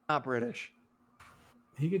 Not British.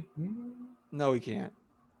 He could. No, he can't.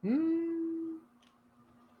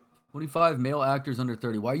 25 male actors under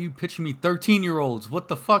 30. Why are you pitching me 13-year-olds? What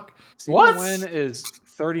the fuck? Stephen Wen is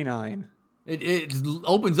 39. It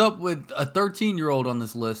opens up with a 13-year-old on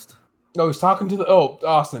this list. No, he's talking to the. Oh,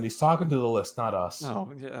 Austin, he's talking to the list, not us.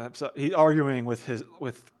 No, yeah, so he's arguing with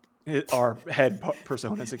our head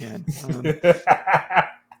personas again.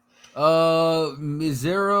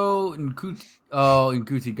 Mizero and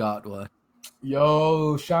Nkuti Gatwa.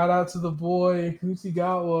 Yo, shout out to the boy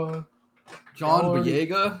Kutsigawa. John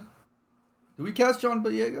Boyega. Did we cast John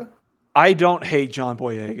Boyega? I don't hate John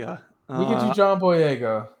Boyega. We can do John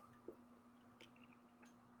Boyega.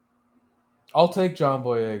 I'll take John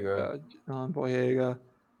Boyega. John Boyega.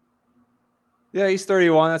 Yeah, he's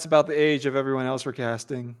 31. That's about the age of everyone else we're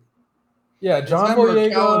casting. Yeah, John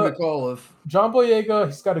Boyega. John Boyega,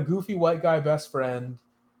 he's got a goofy white guy best friend,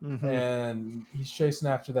 and he's chasing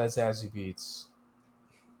after that Zazie Beetz.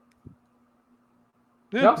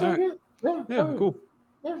 Yeah, cool.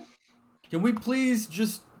 Yeah. Can we please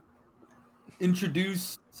just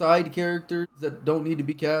introduce side characters that don't need to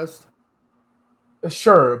be cast?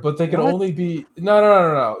 Sure, but they can only be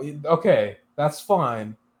no. Okay, that's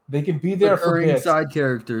fine. They can be there for bits. Side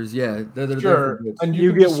characters, yeah. They're sure, there and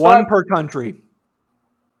you get one per country.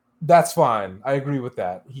 That's fine. I agree with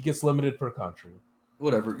that. He gets limited per country.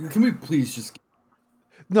 Whatever. Can we please just?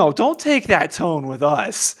 No, don't take that tone with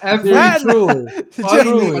us.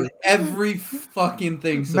 Truly. Every fucking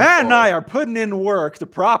thing. So Matt and I are putting in work to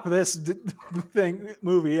prop this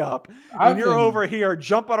movie up, and you're over here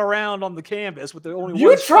jumping around on the canvas with the only.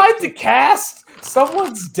 You tried to cast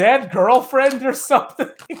someone's dead girlfriend or something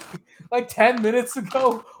like 10 minutes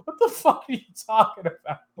ago. What the fuck are you talking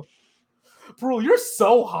about, bro? You're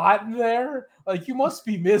so hot in there. Like you must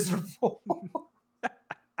be miserable.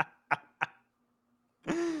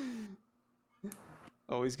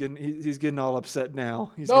 Oh, he's getting all upset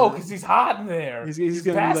now. Because he's hot in there. He's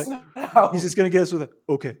gonna be like, he's just gonna get us with it.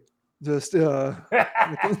 Okay, just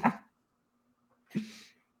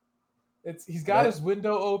He's got his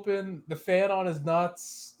window open, the fan on his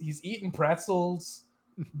nuts. He's eating pretzels,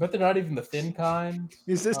 but they're not even the thin kind.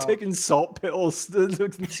 He's just taking salt pills to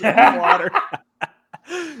consume water.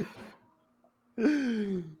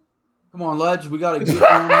 Come on, Ledge. We gotta get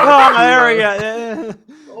on. There we go.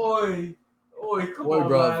 Oi, come on,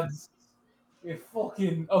 bro. Lads. You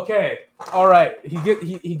fucking okay. All right.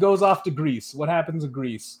 He goes off to Greece. What happens in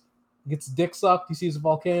Greece? He gets dick sucked. He sees a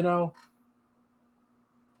volcano.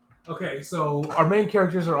 Okay, so our main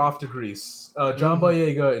characters are off to Greece. John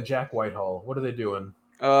Boyega and Jack Whitehall. What are they doing?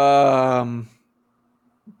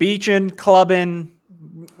 Beaching, clubbing,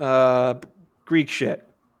 Greek shit.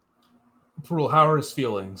 Pearl, how are his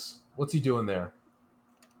feelings? What's he doing there?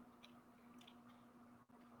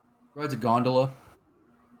 Rides a gondola.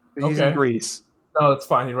 He's in Greece. No, it's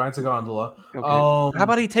fine. He rides a gondola. Okay. How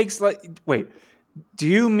about he takes wait, do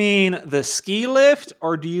you mean the ski lift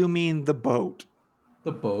or do you mean the boat?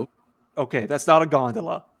 The boat. Okay, that's not a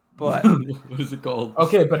gondola, but what is it called?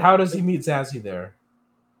 Okay, but how does he meet Zazie there?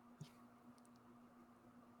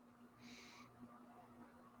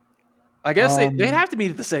 I guess they'd have to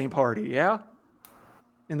meet at the same party, yeah?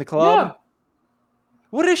 In the club? Yeah.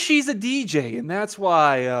 What if she's a DJ and that's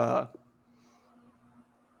why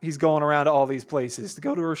he's going around to all these places to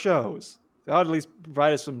go to her shows? That would at least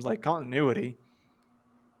provide us some continuity.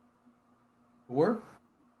 Or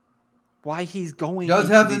why he's going? He does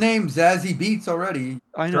have the name Zazie Beetz already.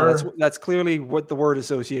 I know that's clearly what the word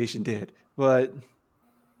association did, but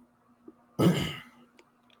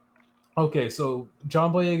okay. So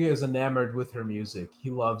John Boyega is enamored with her music. He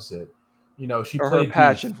loves it. You know, she or played her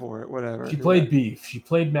passion for it. Whatever. She played Beef. She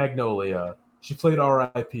played Magnolia. She played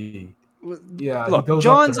R.I.P. Yeah. Look,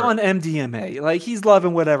 John's on MDMA. Like he's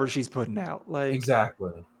loving whatever she's putting out. Like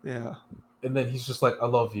exactly. Yeah. And then he's just like, "I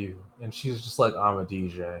love you," and she's just like, "I'm a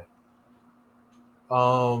DJ."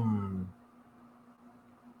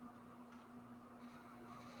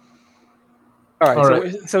 All right. All So,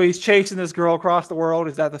 right. so he's chasing this girl across the world.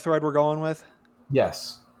 Is that the thread we're going with?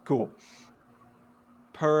 Yes. Cool.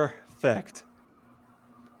 Perfect.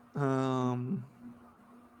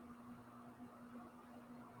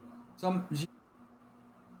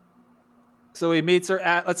 So he meets her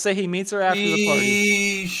at. Let's say he meets her after the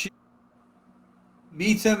party. She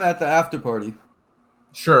meets him at the after party.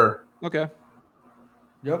 Sure. Okay.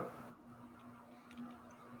 Yep.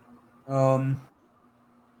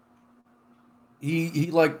 He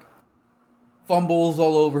like fumbles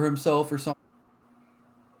all over himself or something.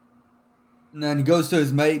 And then he goes to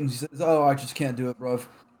his mate and he says, "Oh, I just can't do it, bruv."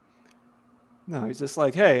 No, he's just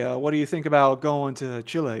like, hey, what do you think about going to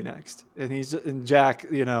Chile next? And Jack,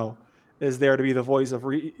 is there to be the voice of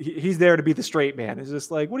he's there to be the straight man. It's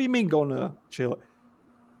just like, what do you mean going to Chile?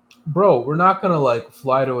 Bro, we're not gonna like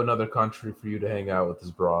fly to another country for you to hang out with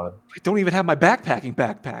this broad. I don't even have my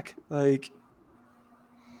backpack. Like,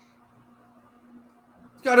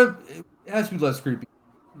 It has to be less creepy.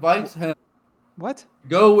 Invites him what? to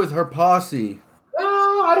go with her posse.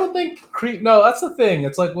 No, I don't think No, that's the thing.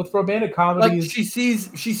 It's like with romantic comedies. Like she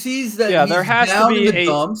sees that Yeah, he's there has to down be in the a-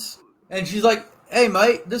 dumps, and she's like, "Hey,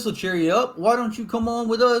 mate, this will cheer you up. Why don't you come on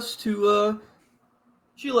with us to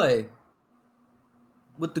Chile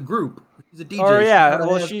with the group?" He's a DJ. Or yeah, gotta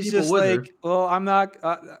well, have she's people just with her. like, well, I'm not.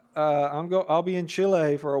 I'll be in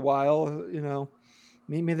Chile for a while.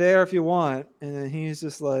 Meet me there if you want. And then he's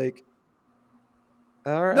just like,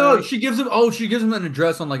 all right. No, she gives him an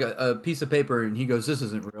address on like a piece of paper, and he goes, "This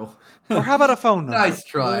isn't real." Or how about a phone number? Nice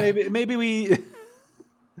try. Maybe we.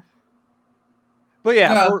 But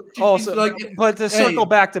yeah, Yeah, she's like, but to hey. circle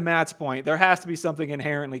back to Matt's point, there has to be something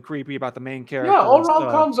inherently creepy about the main character. Yeah, all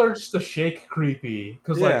rom-coms are just a shake creepy.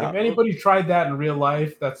 Because like, Yeah. if anybody tried that in real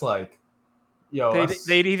life, that's like,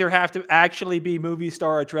 They'd either have to actually be movie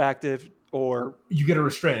star attractive or you get a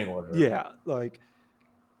restraining order. yeah, like.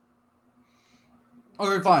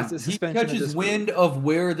 Okay, fine. It's a He suspension of catches disbelief. wind of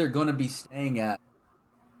where they're going to be staying at,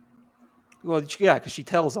 Well, yeah, because she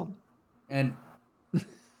tells him. and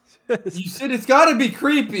you said it's got to be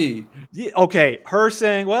creepy. Yeah, okay, her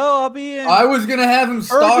saying, "Well, I'll be in." I was gonna have him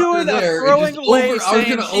stalk her doing a there. throwing away I was saying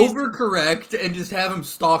gonna she's- overcorrect and just have him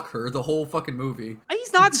stalk her the whole fucking movie.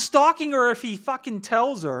 He's not stalking her if he fucking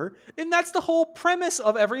tells her, and that's the whole premise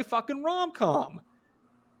of every fucking rom-com.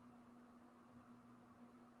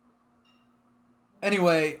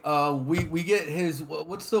 Anyway, we get his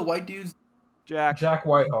what's the white dude's Jack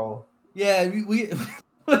Whitehall. Yeah, we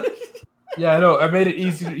Yeah, I know. I made it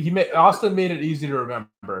easy. Austin made it easy to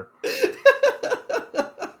remember.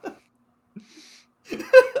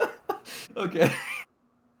 Okay.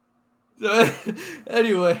 So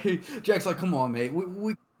anyway, Jack's like, "Come on, mate.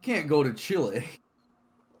 We can't go to Chile."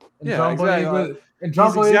 And Yeah, John exactly. Boyega, and He's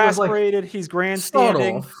John Boyega was like, exasperated. He's "Start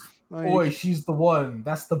grandstanding. off." Like, "Boy, she's the one.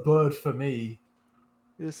 That's the bird for me."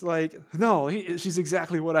 it's like, no, she's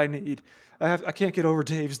exactly what I need. I can't get over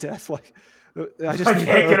Dave's death. Like, I can't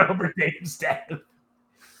get over Dave's death.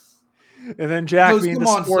 And then Jack Goes, being "Come the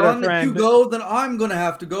on, supportive son. friend. If you go, then I'm gonna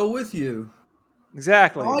have to go with you."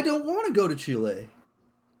 Exactly. I don't want to go to Chile.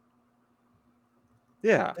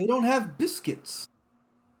 Yeah. They don't have biscuits.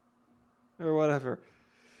 Or whatever.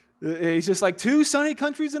 He's just like, 2 sunny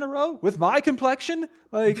countries in a row with my complexion?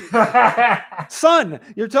 Like, son,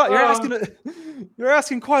 you're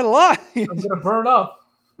asking quite a lot. I'm gonna burn up.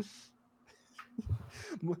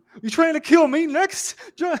 You trying to kill me next,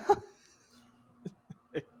 John?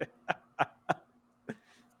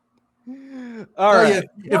 All right.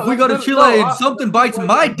 If we go to Chile and something bites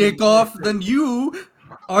my dick off, then you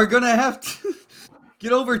are gonna have to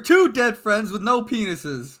get over 2 dead friends with no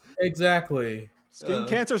penises. Exactly. Skin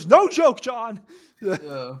cancer's no joke, John.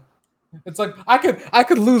 Yeah. It's like I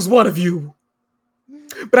could lose one of you,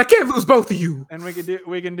 but I can't lose both of you. And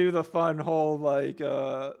we can do the fun whole like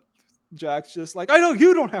Jack's just like, I know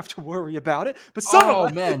you don't have to worry about it, but some of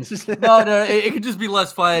us. Man, no, it could just be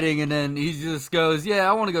less fighting, and then he just goes, "Yeah,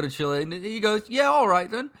 I want to go to Chile," and he goes, "Yeah, all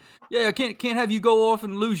right then. Yeah, I can't have you go off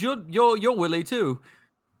and lose your willy too."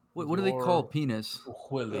 What do they call penis?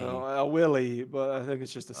 Willy. Willy, but I think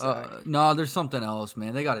it's just a sack. No, there's something else,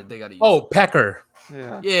 man. They got to use. Oh, pecker.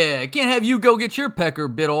 Yeah, can't have you go get your pecker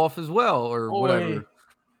bit off as well, or whatever.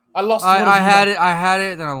 I lost. I had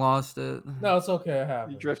it, then I lost it. No, it's okay. I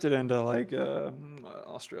have. You drifted into like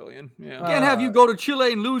Australian. Yeah, Can't have you go to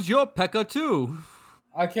Chile and lose your pecker too.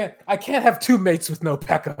 I can't have 2 mates with no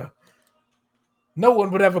pecker. No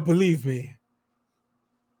one would ever believe me.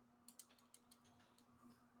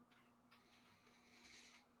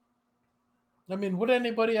 I mean, would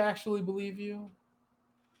anybody actually believe you?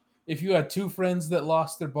 If you had 2 friends that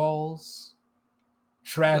lost their balls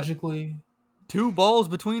tragically. 2 balls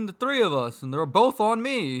between the 3 of us, and they're both on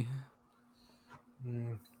me.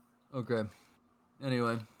 Okay.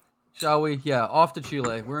 Anyway, shall we? Yeah, off to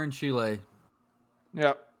Chile. We're in Chile.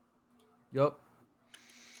 Yep. Yup.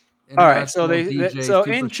 All right. So DJ in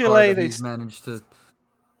superstar Chile that he's managed to.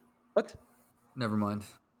 what? Never mind.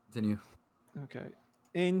 Continue. Okay.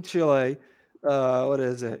 In Chile, what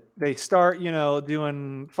is it? They start,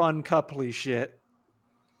 doing fun coupley shit.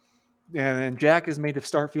 And then Jack is made to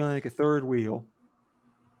start feeling like a third wheel.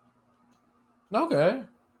 Okay.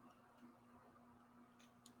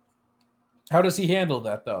 How does he handle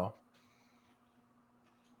that, though?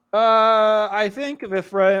 I think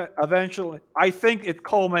if eventually, I think it's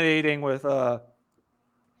culminating with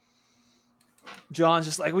John's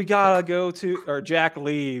just like, we gotta go to, or Jack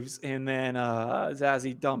leaves, and then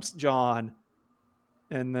Zazzy dumps John,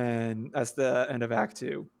 and then that's the end of Act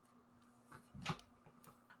 2.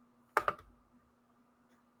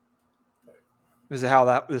 This is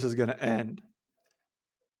how this is gonna end.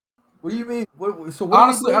 What do you mean?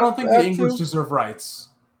 Honestly, I don't think the English deserve rights.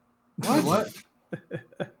 What?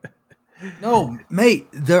 No, mate,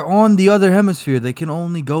 they're on the other hemisphere. They can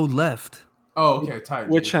only go left. Oh, okay, tight.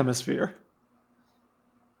 Which hemisphere?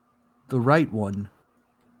 The right one.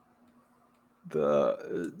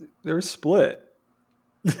 They're split.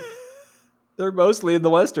 They're mostly in the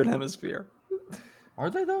Western Hemisphere. Are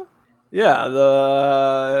they though? Yeah,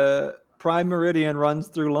 the Prime Meridian runs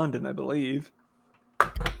through London, I believe.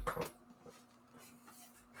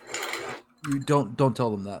 You don't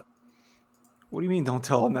tell them that. What do you mean? Don't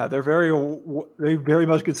tell them that. They very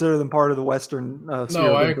much consider them part of the Western.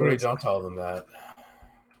 No, I agree. Don't tell them that.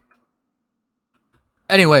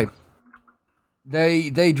 Anyway,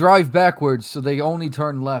 they drive backwards, so they only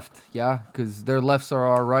turn left. Yeah, because their lefts are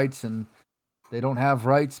our rights, and they don't have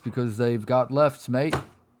rights because they've got lefts, mate.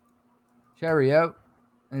 Carry out.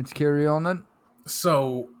 Let's carry on then.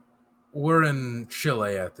 So, we're in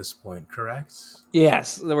Chile at this point, correct?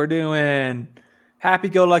 Yes, we're doing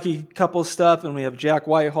happy-go-lucky couple stuff, and we have Jack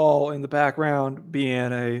Whitehall in the background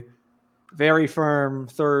being a very firm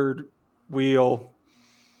third wheel.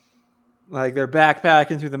 Like, they're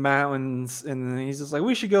backpacking through the mountains, and he's just like,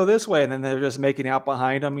 we should go this way, and then they're just making out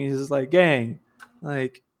behind him. He's just like, gang,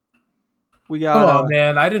 like, we got. Oh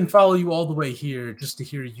man, I didn't follow you all the way here just to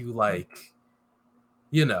hear you, like,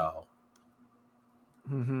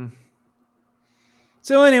 Mm-hmm.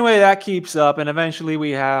 So anyway, that keeps up, and eventually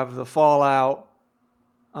we have the fallout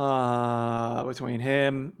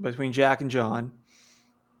between Jack and John.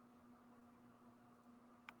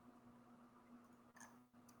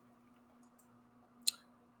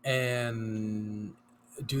 And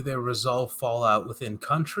do they resolve fallout within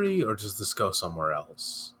country, or does this go somewhere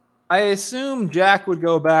else? I assume Jack would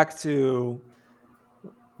go back to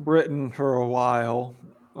Britain for a while,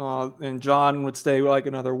 and John would stay like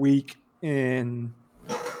another week in.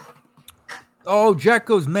 Oh, Jack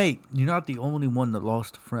goes, mate, you're not the only one that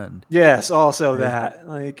lost a friend. Yes, also that.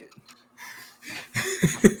 Like,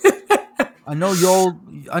 I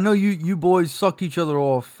know you boys suck each other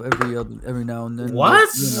off every now and then. What?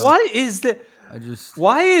 But, what is that?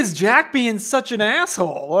 Why is Jack being such an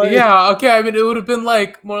asshole? Like, yeah, okay. I mean, it would have been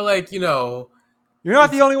more like you're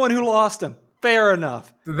not the only one who lost him. Fair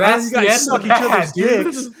enough. That's you guys suck each other's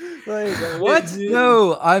dicks. Like, what?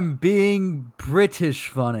 No, I'm being British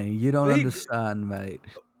funny. You don't understand, mate.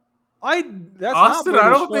 That's Austin, not I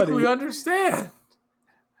don't funny. think we understand.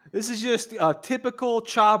 This is just a typical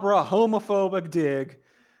Chabra homophobic dig,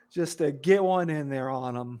 just to get one in there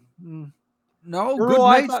on them. No,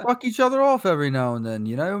 good mates fuck each other off every now and then.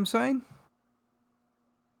 You know what I'm saying?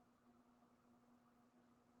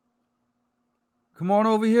 Come on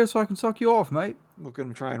over here so I can suck you off, mate. Look at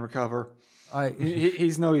him try and recover.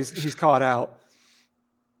 He's caught out.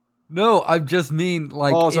 No, I just mean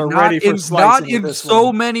like not in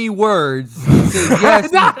so many words.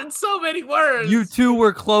 Yes, not in so many words. You two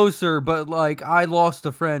were closer, but like I lost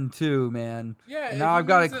a friend too, man. Yeah. And now I've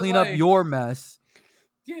got to clean up your mess.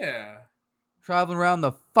 Yeah. Traveling around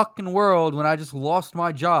the fucking world when I just lost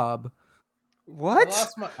my job.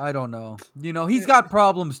 What? I don't know. He's got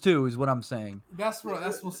problems too, is what I'm saying. That's right.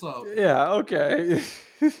 That's what's up. Yeah. Okay.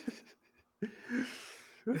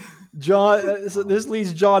 John, so this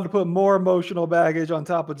leads John to put more emotional baggage on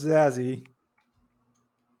top of Zazzy.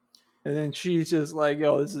 And then she's just like,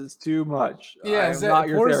 yo, this is too much. Yeah,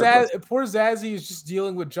 poor Zazzy is just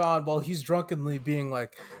dealing with John while he's drunkenly being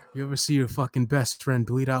like, you ever see your fucking best friend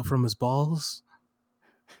bleed out from his balls?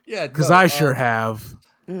 Yeah, because I sure have.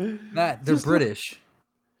 Matt, they're British.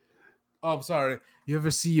 Oh, I'm sorry. You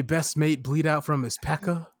ever see your best mate bleed out from his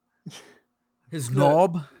pecker? His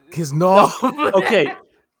knob? His knob? Okay.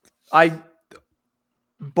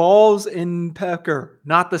 balls and pecker,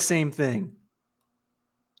 not the same thing.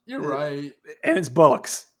 You're right. And it's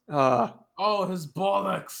bullocks. Oh, his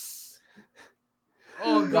bollocks.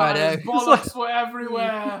 Oh, God, God, his it's bollocks were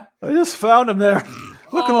everywhere. I just found him there,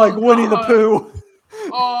 looking Oh, like Winnie the God. Pooh.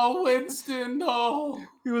 Oh, Winston, no.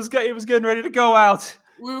 He was getting ready to go out.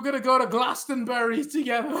 We were going to go to Glastonbury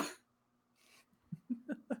together.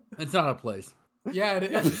 It's not a place. Yeah, it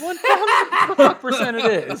is. 100%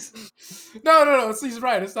 it is. No. He's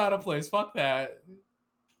right. It's not a place. Fuck that.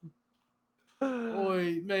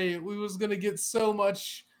 Boy, mate, we were gonna get so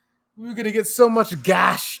much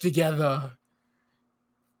gash together.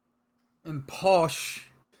 And posh.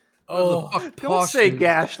 Oh, Don't say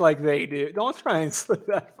gash like they do. Don't try and slip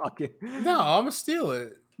that fucking. no, I'm gonna steal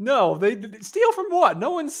it. No, they steal from what?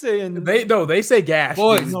 No one's saying. They say gash.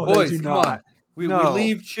 Boys, dude. No, they boys, do come not. on. We No.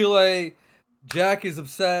 leave Chile. Jack is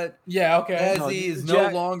upset. Yeah, okay. Ezzy is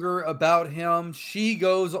Jack- no longer about him. She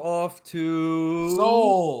goes off to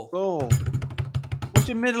Soul. Which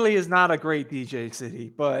admittedly is not a great DJ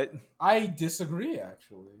city, but I disagree,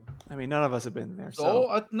 actually. I mean, none of us have been there.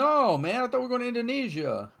 Seoul? No, man. I thought we were going to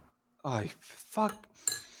Indonesia. Oh, fuck.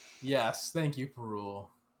 Yes, thank you, Perul.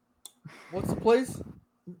 What's the place?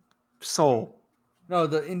 Seoul. No,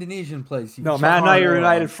 the Indonesian place. No, Man United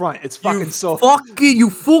United Front. It's fucking Seoul. You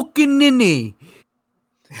fucking ninny.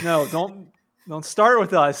 No, don't start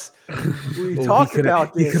with us. We talked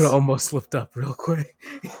about this. He could have almost slipped up real quick.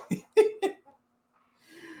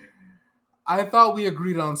 I thought we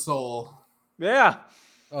agreed on Soul. Yeah.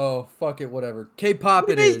 Oh, fuck it, whatever. K-pop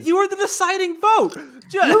What it do you mean? is. You were the deciding vote.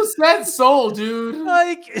 You said Soul, dude.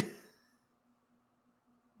 Like,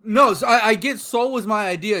 No, so I get Seoul was my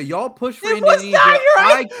idea. Y'all push for It was Indonesia. not your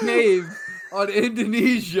I idea. caved on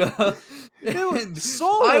Indonesia. And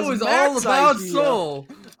Seoul I was was all Matt's about idea. Seoul.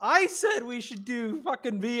 I said we should do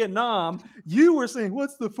fucking Vietnam. You were saying,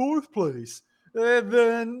 what's the fourth place? And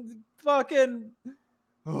then fucking.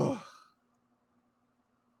 You're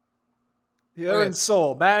Okay. in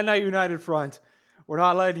Seoul. Man United Front. We're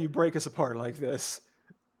not letting you break us apart like this.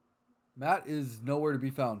 Matt is nowhere to be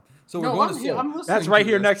found. So No, we're going to I'm Seoul. listening That's right to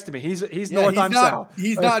here this. next to me. He's Yeah, north, I'm not, south.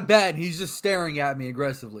 He's not bad. He's just staring at me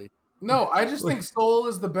aggressively. No, I just think Seoul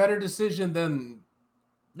is the better decision than.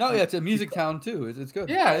 No, yeah, it's a music town too. It's good.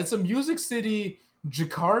 Yeah, it's a music city.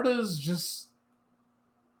 Jakarta's just.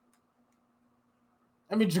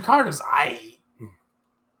 I mean, Jakarta's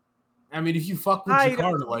I mean, if you fuck with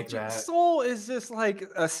Jakarta like that. Seoul is just like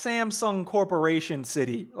a Samsung corporation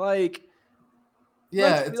city. Like,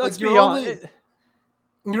 Yeah, let's be honest.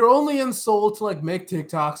 You're only in Seoul to like make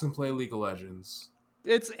TikToks and play League of Legends.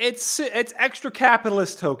 It's extra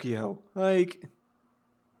capitalist Tokyo, like,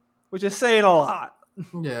 which is saying a lot.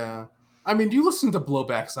 Yeah, I mean, you listen to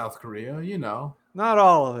Blowback South Korea, you know. Not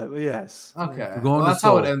all of it, but yes. Okay, We're going well, to that's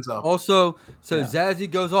how it Seoul. ends up. Also, so Yeah. Zazie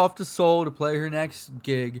goes off to Seoul to play her next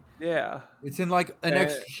gig. Yeah. It's in like an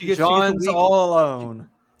extra. John's all alone.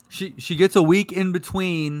 She gets a week in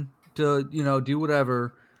between to do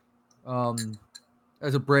whatever,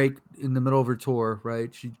 as a break in the middle of her tour.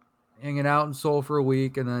 Right, she hanging out in Seoul for a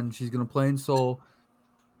week, and then she's gonna play in Seoul.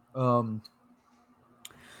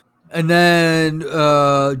 And then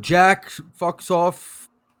Jack fucks off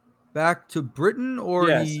back to Britain, or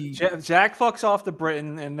Yes. he Jack fucks off to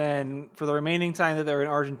Britain, and then for the remaining time that they're in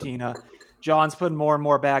Argentina, John's putting more and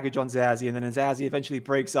more baggage on Zazie, and then Zazie eventually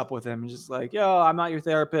breaks up with him and just like, yo, I'm not your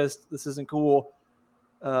therapist. This isn't cool.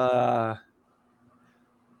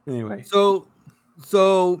 Anyway. So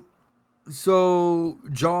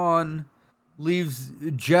John leaves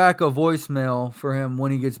Jack a voicemail for him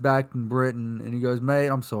when he gets back in Britain, and he goes, "Mate,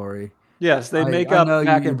 I'm sorry." Yes, they make I up know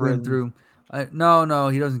back you've in been Britain. through. No,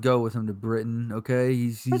 he doesn't go with him to Britain. Okay,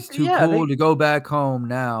 he's too yeah, cool to go back home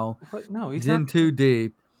now. But no, He's he's in not. too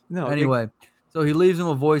deep. No. Anyway, so he leaves him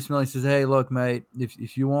a voicemail. He says, "Hey, look, mate,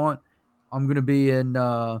 if you want, I'm gonna be in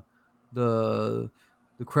the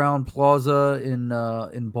Crown Plaza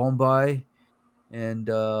in Bombay, and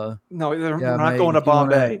no, we're yeah, not mate, going to if you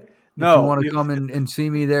wanna- Bombay. if No, you want to come and see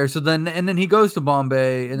me there." So then he goes to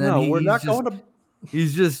Bombay, and then we're not he's just, going to.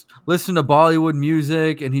 he's just listening to Bollywood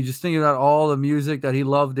music, and he's just thinking about all the music that he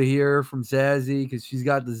loved to hear from Zazie, because she's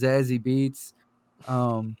got the Zazie beats.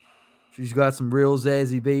 She's got some real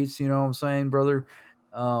Zazie beats, you know what I'm saying, brother?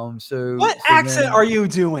 What accent are you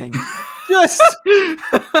doing? Just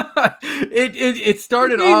it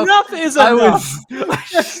started off. enough is I enough.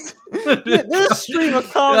 was This stream of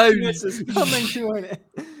consciousness is coming to an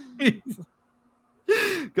end.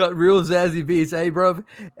 got real Zazie beats, hey, bro.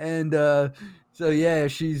 And so yeah,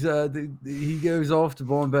 she's he goes off to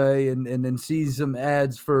Bombay and then sees some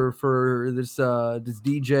ads for this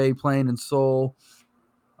DJ playing in Seoul.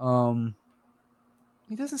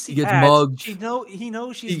 He doesn't see He gets ads. mugged. He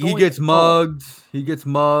knows she's He going gets to Seoul. mugged. He gets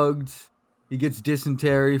mugged. He gets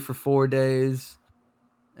dysentery for 4 days,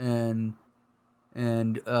 and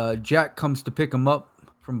Jack comes to pick him up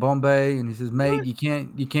from Bombay, and he says, "Mate, you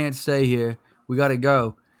can't stay here. We got to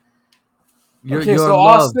go. You're Okay, so in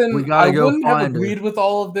love. We Austin, got I to go wouldn't have find her." agreed with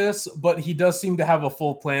all of this, but he does seem to have a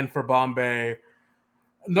full plan for Bombay.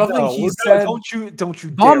 Nothing No, he no, said. don't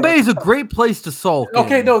you Bombay dare. is a great place to sulk.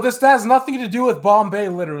 Okay, in. no, this has nothing to do with Bombay.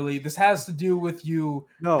 Literally, this has to do with you.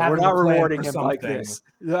 No, we're having not a plan rewarding for him like something. this.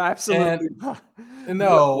 No, absolutely not.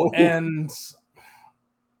 No, and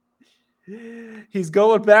he's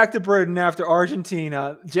going back to Britain after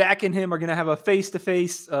Argentina. Jack and him are going to have a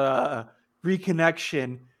face-to-face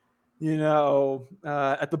reconnection.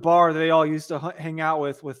 At the bar they all used to hang out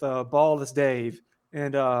with Ballless Dave,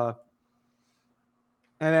 and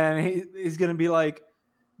then he's going to be like,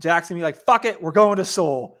 Jack's going to be like, "Fuck it, we're going to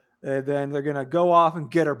Seoul," and then they're going to go off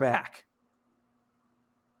and get her back.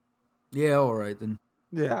 Yeah, all right then.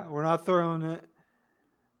 Yeah, we're not throwing it.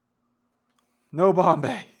 No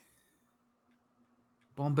Bombay.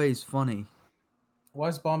 Bombay's funny. why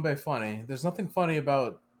is Bombay funny? There's nothing funny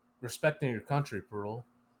about respecting your country, Pearl.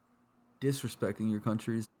 Disrespecting your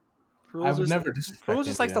countries. I would never disrespect Pearl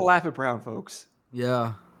just likes to India. laugh at brown folks.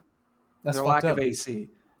 Yeah. That's Their fucked lack up. of AC.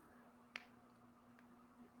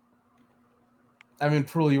 I mean,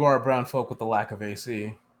 Pearl, you are a brown folk with the lack of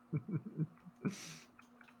AC.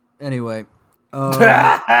 Anyway. Yo,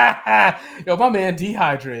 my man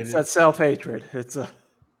dehydrated. It's that self-hatred. It's a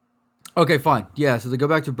Okay, fine. Yeah, so they go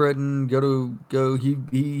back to Britain.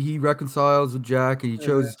 He reconciles with Jack, and he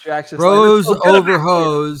chose Jack's just Rose like, "Let's go get over him out of here."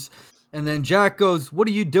 Hose. And then Jack goes, "What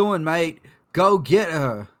are you doing, mate? Go get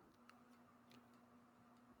her."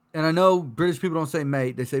 And I know British people don't say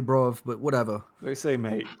mate; they say bruv, but whatever. They say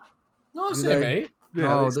mate. No, Do say they? mate. Yeah,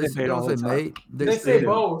 No, they they say mate all don't the say time. mate. They say do.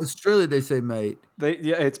 both. Australia, they say mate.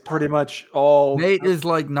 It's pretty much all. Mate is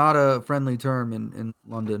like not a friendly term in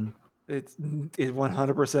London. It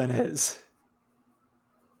 100% is.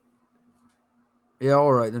 Yeah,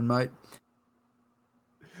 all right then, mate.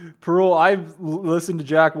 Pearl, I've listened to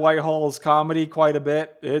Jack Whitehall's comedy quite a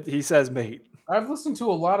bit. He says mate. I've listened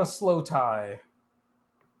to a lot of Slow Tie.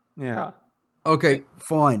 Yeah. Okay,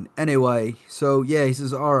 fine. Anyway, so yeah, he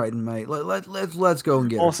says, "All right, mate. Let's go and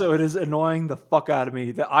get her." Also, it is annoying the fuck out of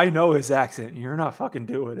me that I know his accent. You're not fucking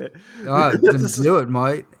doing it. Then do it,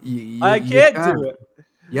 mate. I can't do it.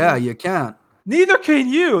 Yeah, you can't. Neither can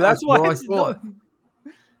you. That's why. what I thought.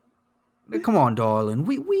 Come on, darling.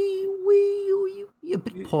 You a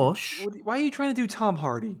bit posh. Why are you trying to do Tom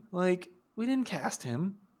Hardy? Like, we didn't cast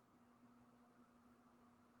him.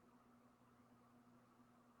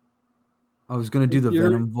 I was gonna do the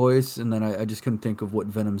Venom voice, and then I just couldn't think of what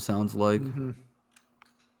Venom sounds like.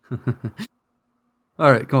 Mm-hmm.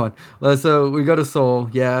 All right, come on. So we go to Seoul.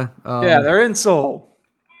 Yeah. Yeah, they're in Seoul.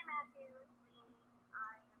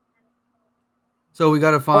 So we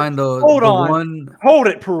got to find the one. Hold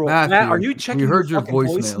it, Pearl. Matthew, Matt, are you checking we heard your your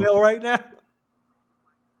fucking voicemail right now?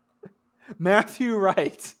 Matthew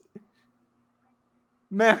Wright.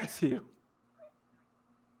 Matthew.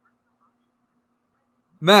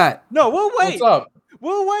 Matt. No, we'll wait. What's up?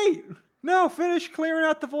 We'll wait. No, finish clearing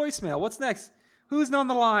out the voicemail. What's next? Who's on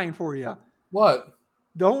the line for you? What?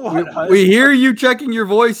 Don't what? We hear you checking your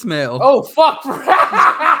voicemail. Oh, fuck.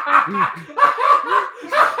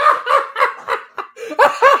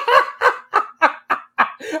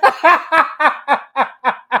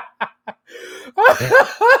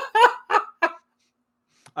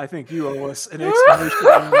 I think you owe us an explanation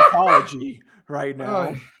and an apology right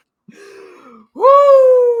now.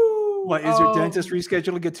 Woo! What, is your dentist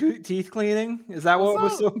rescheduled to get teeth cleaning? Is that what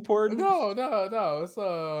was so important? No. It's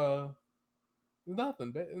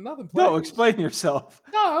nothing. Nothing. No, explain yourself.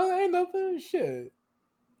 No, ain't nothing. Shit.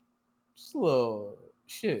 Just a little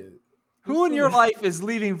shit. Who in your life is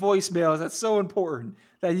leaving voicemails that's so important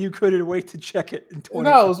that you couldn't wait to check it in 20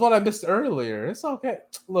 No, it was what I missed earlier. It's okay.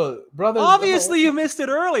 Look, brother. Obviously, you missed it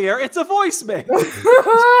earlier. It's a voicemail.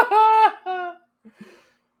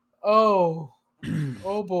 Oh,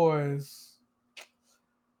 boys.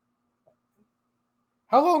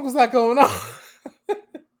 How long was that going on?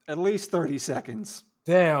 At least 30 seconds.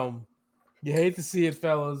 Damn. You hate to see it,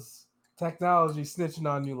 fellas. Technology snitching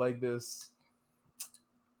on you like this.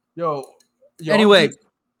 Yo. Anyway,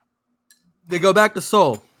 they go back to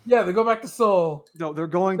Seoul. Yeah, they go back to Seoul. No, they're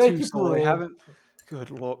going to Seoul. They haven't.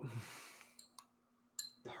 Good lord.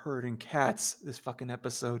 Herding cats this fucking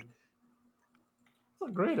episode. It's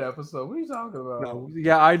a great episode. What are you talking about? No,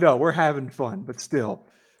 yeah, I know. We're having fun, but still.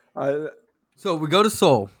 So we go to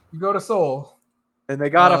Seoul. You go to Seoul. And they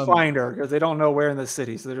gotta find her because they don't know where in the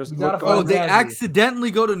city. So they're just they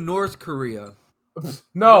accidentally go to North Korea.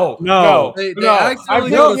 No. They I'm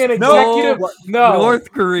accidentally getting an executive. No,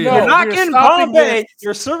 North Korea. You're not we're getting stopping Bombay. this.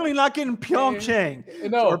 You're certainly not getting Pyeongchang.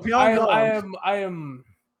 No, or Pyongyang.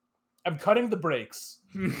 I'm cutting the brakes.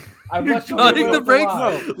 I'm cutting the brakes.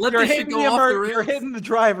 No, You're hitting the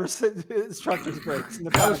driver's instructor's brakes.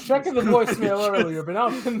 I was checking the voicemail earlier, but now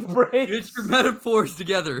I'm hitting the brakes. Get your metaphors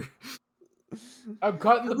together. I'm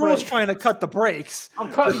cutting the Rule's brakes. trying to cut the brakes.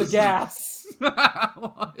 I'm cutting the gas.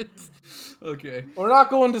 What? Okay. We're not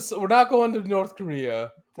going to North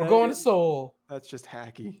Korea. We're going to Seoul. That's just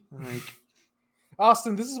hacky. Like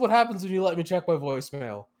Austin, this is what happens when you let me check my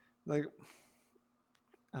voicemail. Like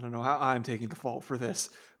I don't know how I'm taking the fault for this,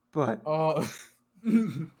 but but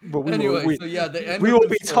we will be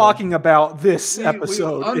Seoul. talking about this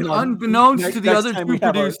episode. Unbeknownst to the other two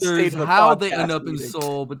producers, how they end up in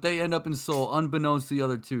Seoul, but they end up in Seoul, unbeknownst to the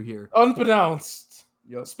other two here. Unbeknownst.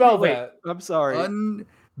 Spell that. I'm sorry.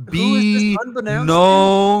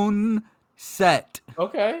 Known set.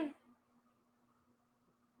 Okay.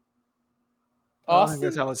 I think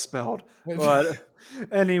that's how it's spelled. But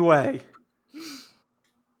anyway,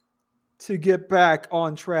 to get back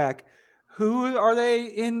on track, who are they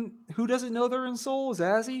in? Who doesn't know they're in Seoul?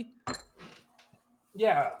 Zazie?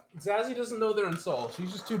 Yeah, Zazie doesn't know they're in Seoul.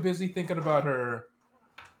 She's just too busy thinking about her.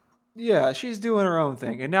 Yeah, she's doing her own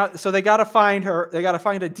thing, and now so they got to find her. They got to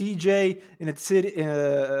find a DJ in a city, in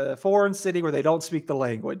a foreign city where they don't speak the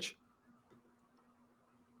language.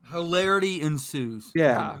 Hilarity ensues.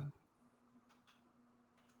 Yeah.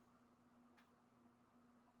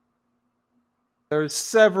 There's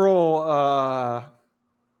several.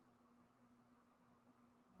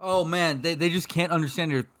 Oh man, they just can't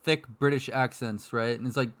understand your thick British accents, right? And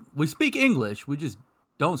it's like, we speak English, we just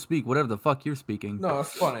don't speak whatever the fuck you're speaking. No,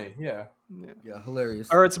 it's funny. Yeah, hilarious.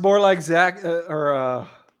 Or it's more like Jack's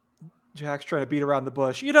trying to beat around the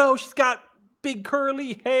bush. You know, she's got big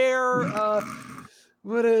curly hair.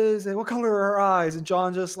 What is it? What color are her eyes? And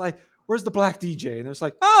John just like, where's the black DJ? And it's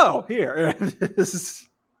like, oh, here. Because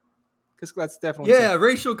that's definitely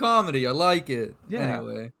racial comedy. I like it. Yeah.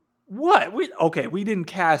 Anyway. What? We didn't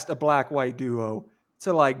cast a black-white duo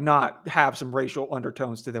to like not have some racial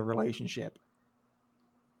undertones to their relationship.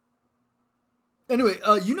 Anyway,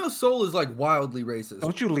 Seoul is like wildly racist.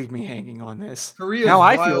 Don't you leave me hanging on this. Korea now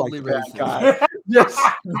is I feel like wildly the bad racist. guy. Yes.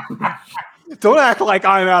 Don't act like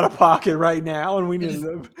I'm out of pocket right now, and we need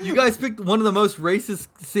to. You guys picked one of the most racist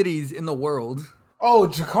cities in the world. Oh,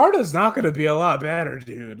 Jakarta's not going to be a lot better,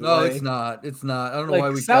 dude. No, it's not. It's not. I don't know why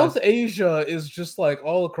we South Asia is just like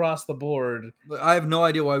all across the board. I have no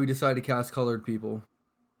idea why we decided to cast colored people.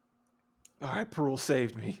 All right, Perul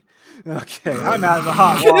saved me. Okay, I'm out of the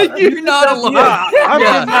hot water. You're not alone.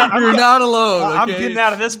 You're not alone. Okay? I'm getting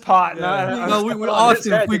out of this pot.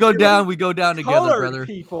 Austin, we go down together, brother.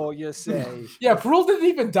 People, you say? Yeah, Perul didn't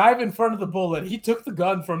even dive in front of the bullet. He took the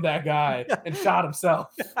gun from that guy and shot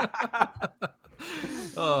himself.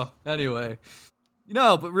 Oh, anyway,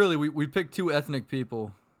 but really, we picked two ethnic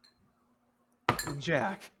people.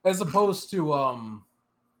 Jack, as opposed to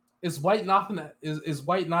is white not an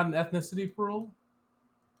ethnicity, Perul?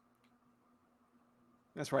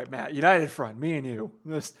 That's right, Matt. United Front, me and you.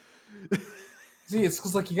 See, it's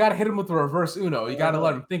because you got to hit him with the reverse Uno. You got to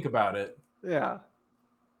let him think about it. Yeah.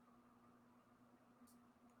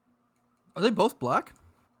 Are they both black?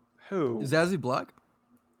 Who? Is Zazie black?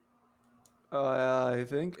 I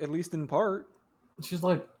think, at least in part. She's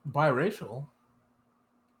like biracial.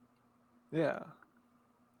 Yeah.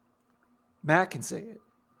 Matt can say it.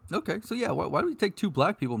 Okay, so yeah, why do we take two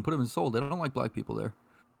black people and put them in Seoul? They don't like black people there.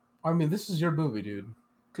 I mean, this is your movie, dude.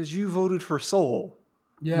 Because you voted for Seoul.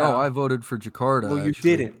 Yeah. No, I voted for Jakarta. Well, you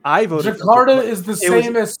didn't. I voted Jakarta is the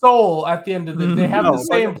same as Seoul at the end of the day. They have the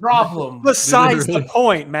same problem. Besides the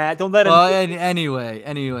point, Matt. Don't let him...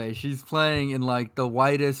 Anyway, she's playing in like the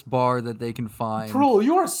whitest bar that they can find. Perul,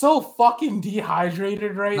 you are so fucking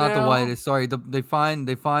dehydrated right now. Not the whitest, sorry. They find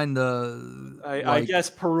the... I guess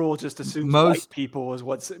Perul just assumes white people is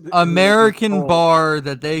what's... American bar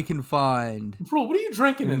that they can find. Perul, what are you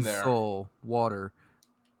drinking in there? Seoul. Water.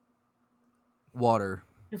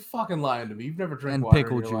 You're fucking lying to me. You've never drank and water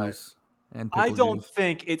pickle in your juice. life. And I don't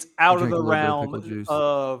think it's out of the realm of,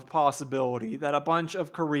 of possibility that a bunch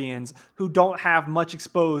of Koreans who don't have much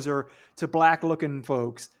exposure to black-looking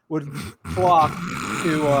folks would flock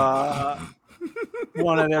to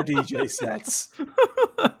one of their DJ sets.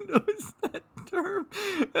 What's that term?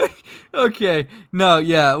 Okay, no,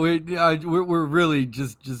 yeah, we're really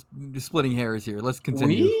just splitting hairs here. Let's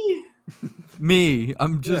continue. me.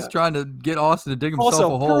 I'm just trying to get Austin to dig himself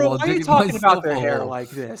Also, a hole Pearl, while why are you digging talking myself about their a hair hole. like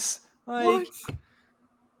this? Like, What?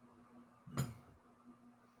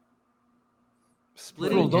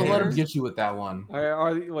 split Pearl, don't let him hairs? get you with that one.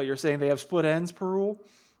 What you're saying? They have split ends, Pearl?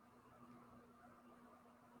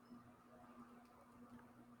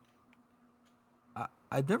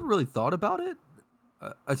 I've never really thought about it.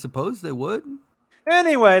 I suppose they would.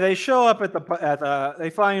 Anyway, they show up at the they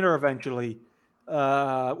find her eventually.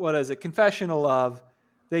 What is it? Confession of Love.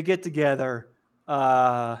 They get together.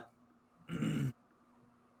 John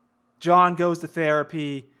goes to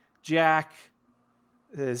therapy. Jack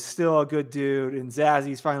is still a good dude, and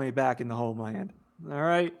Zazzy's finally back in the homeland. All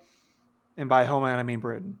right, and by homeland I mean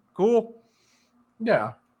Britain. Cool.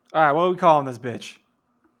 Yeah. All right, what are we calling this bitch?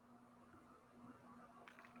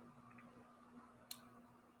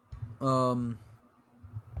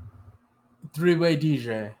 Three-way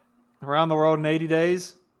DJ. Around the world in 80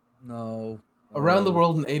 days. No. Around the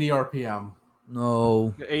world in 80 RPM.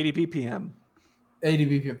 No. 80 ppm. 80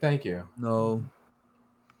 BPM. Thank you. No.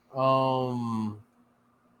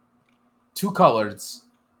 Two colors.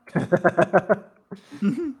 He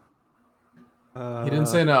didn't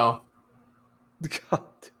say no. God.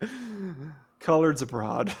 Coloreds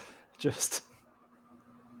abroad. Just.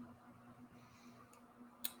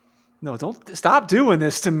 No, don't stop doing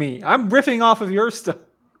this to me. I'm riffing off of your stuff.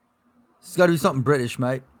 It's got to be something British,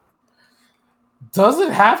 mate. Does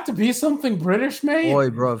it have to be something British, mate? Oi,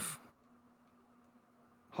 bruv.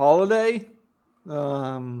 Holiday?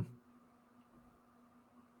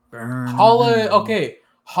 Okay.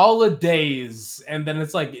 Holidays. And then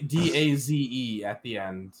it's like DAZE at the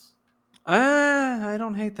end. I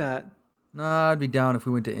don't hate that. Nah, I'd be down if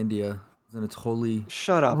we went to India. Then it's holy.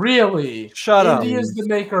 Shut up. Really? Shut up. India's the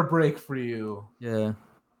make or break for you. Yeah.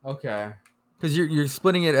 Okay. Because you're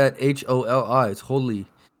splitting it at HOLI. It's holy.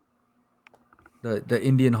 The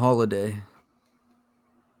Indian holiday.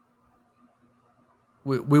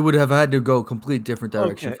 We would have had to go a complete different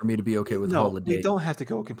direction for me to be okay with holiday. We don't have to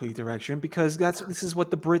go a complete direction because this is what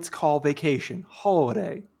the Brits call vacation.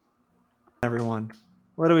 Holiday. Everyone.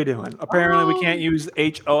 What are we doing? Apparently we can't use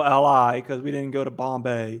HOLI because we didn't go to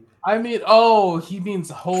Bombay. I mean, he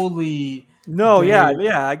means holy. No, day.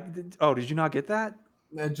 yeah. Oh, did you not get that?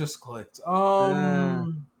 It just clicked.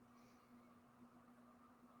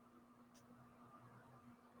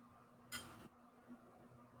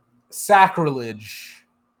 Sacrilege.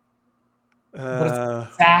 But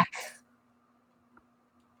it's sack.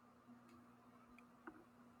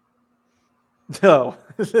 No.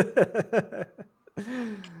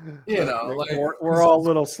 We're all a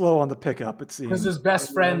little slow on the pickup, it seems. Because his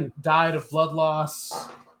best friend died of blood loss.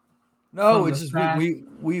 No, it's just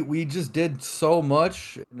we just did so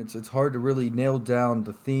much, and it's hard to really nail down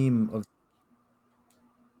the theme of.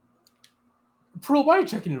 Pearl, why are you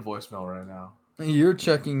checking your voicemail right now? You're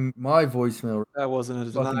checking my voicemail. That wasn't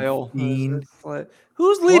a denial.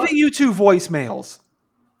 Who's leaving you two voicemails?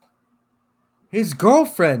 His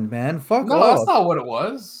girlfriend, man. Fuck off. No, that's not what it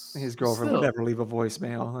was. His girlfriend would never leave a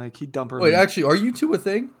voicemail. Like, he'd dump her. Wait, actually, are you two a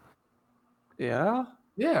thing? Yeah?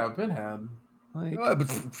 Yeah, I've been had. Like,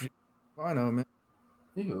 I know, man.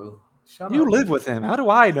 You live with him. How do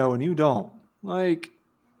I know and you don't? Like,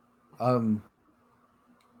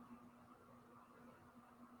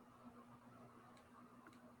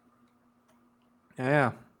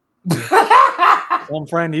 yeah. Some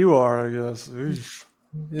friend you are, I guess.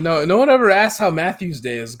 You know, no one ever asks how Matthew's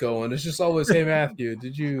day is going. It's just always, hey, Matthew,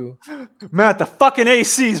 did you... Matt, the fucking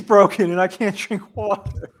AC's broken and I can't drink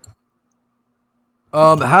water.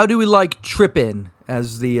 How do we like trippin'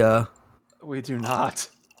 as the... We do not.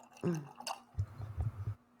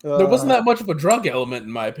 There wasn't that much of a drug element,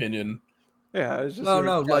 in my opinion. Yeah, it's just...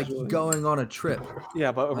 No, like going on a trip.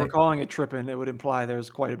 Yeah, but if we're calling it trippin', it would imply there's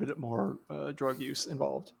quite a bit more drug use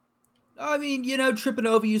involved. I mean, tripping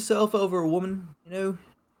over yourself over a woman,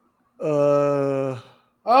 Oh,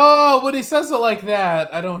 when he says it like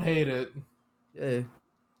that, I don't hate it. Yeah.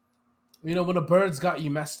 When a bird's got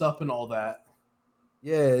you messed up and all that.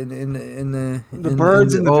 Yeah, in the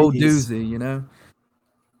birds and the old bees. doozy,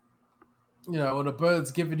 when a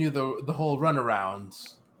bird's giving you the whole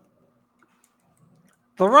runaround.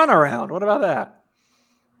 The runaround. What about that?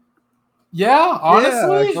 Yeah,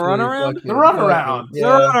 honestly, the runaround. The runaround. The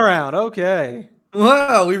runaround. Okay.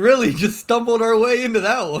 Wow, we really just stumbled our way into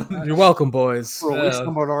that one. You're welcome, boys. We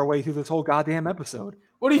stumbled our way through this whole goddamn episode.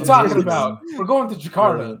 What are you talking about? We're going to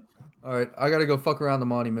Jakarta. All right, I gotta go fuck around the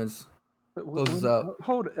monuments. Close this out.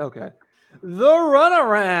 Hold it. Okay. The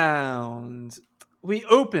runaround. We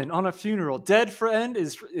open on a funeral. Dead friend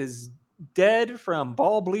is dead from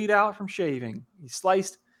ball bleed out from shaving. He's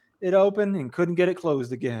sliced it open and couldn't get it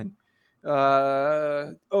closed again.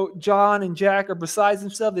 John and Jack are besides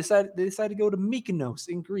themselves. They decide to go to Mykonos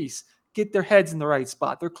in Greece, get their heads in the right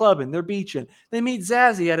spot. They're clubbing, they're beaching. They meet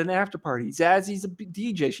Zazie at an after party. Zazie's a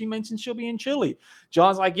DJ. She mentions she'll be in Chile.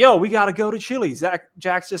 John's like, yo, we got to go to Chile.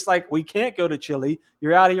 Jack's just like, we can't go to Chile.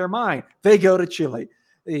 You're out of your mind. They go to Chile.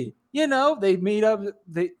 They meet up.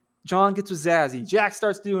 John gets with Zazie. Jack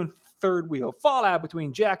starts doing third wheel. Fallout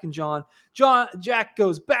between Jack and John. Jack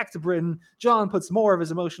goes back to Britain. John puts more of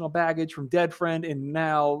his emotional baggage from dead friend and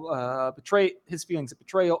now his feelings of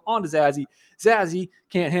betrayal onto Zazie. Zazie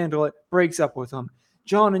can't handle it, breaks up with him.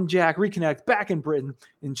 John and Jack reconnect back in Britain,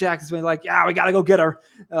 and Jack is like, yeah, we got to go get her.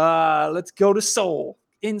 Let's go to Seoul.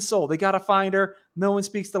 In Seoul, they got to find her. No one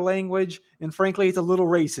speaks the language, and frankly, it's a little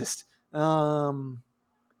racist.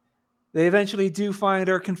 They eventually do find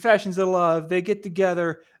her. Confessions of love. They get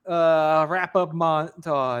together. Wrap-up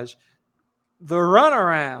montage. The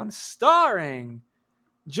Runaround, starring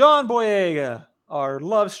John Boyega, our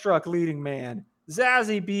love-struck leading man,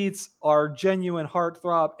 Zazie Beetz, our genuine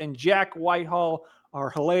heartthrob, and Jack Whitehall, our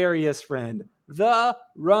hilarious friend. The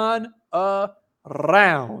Runaround.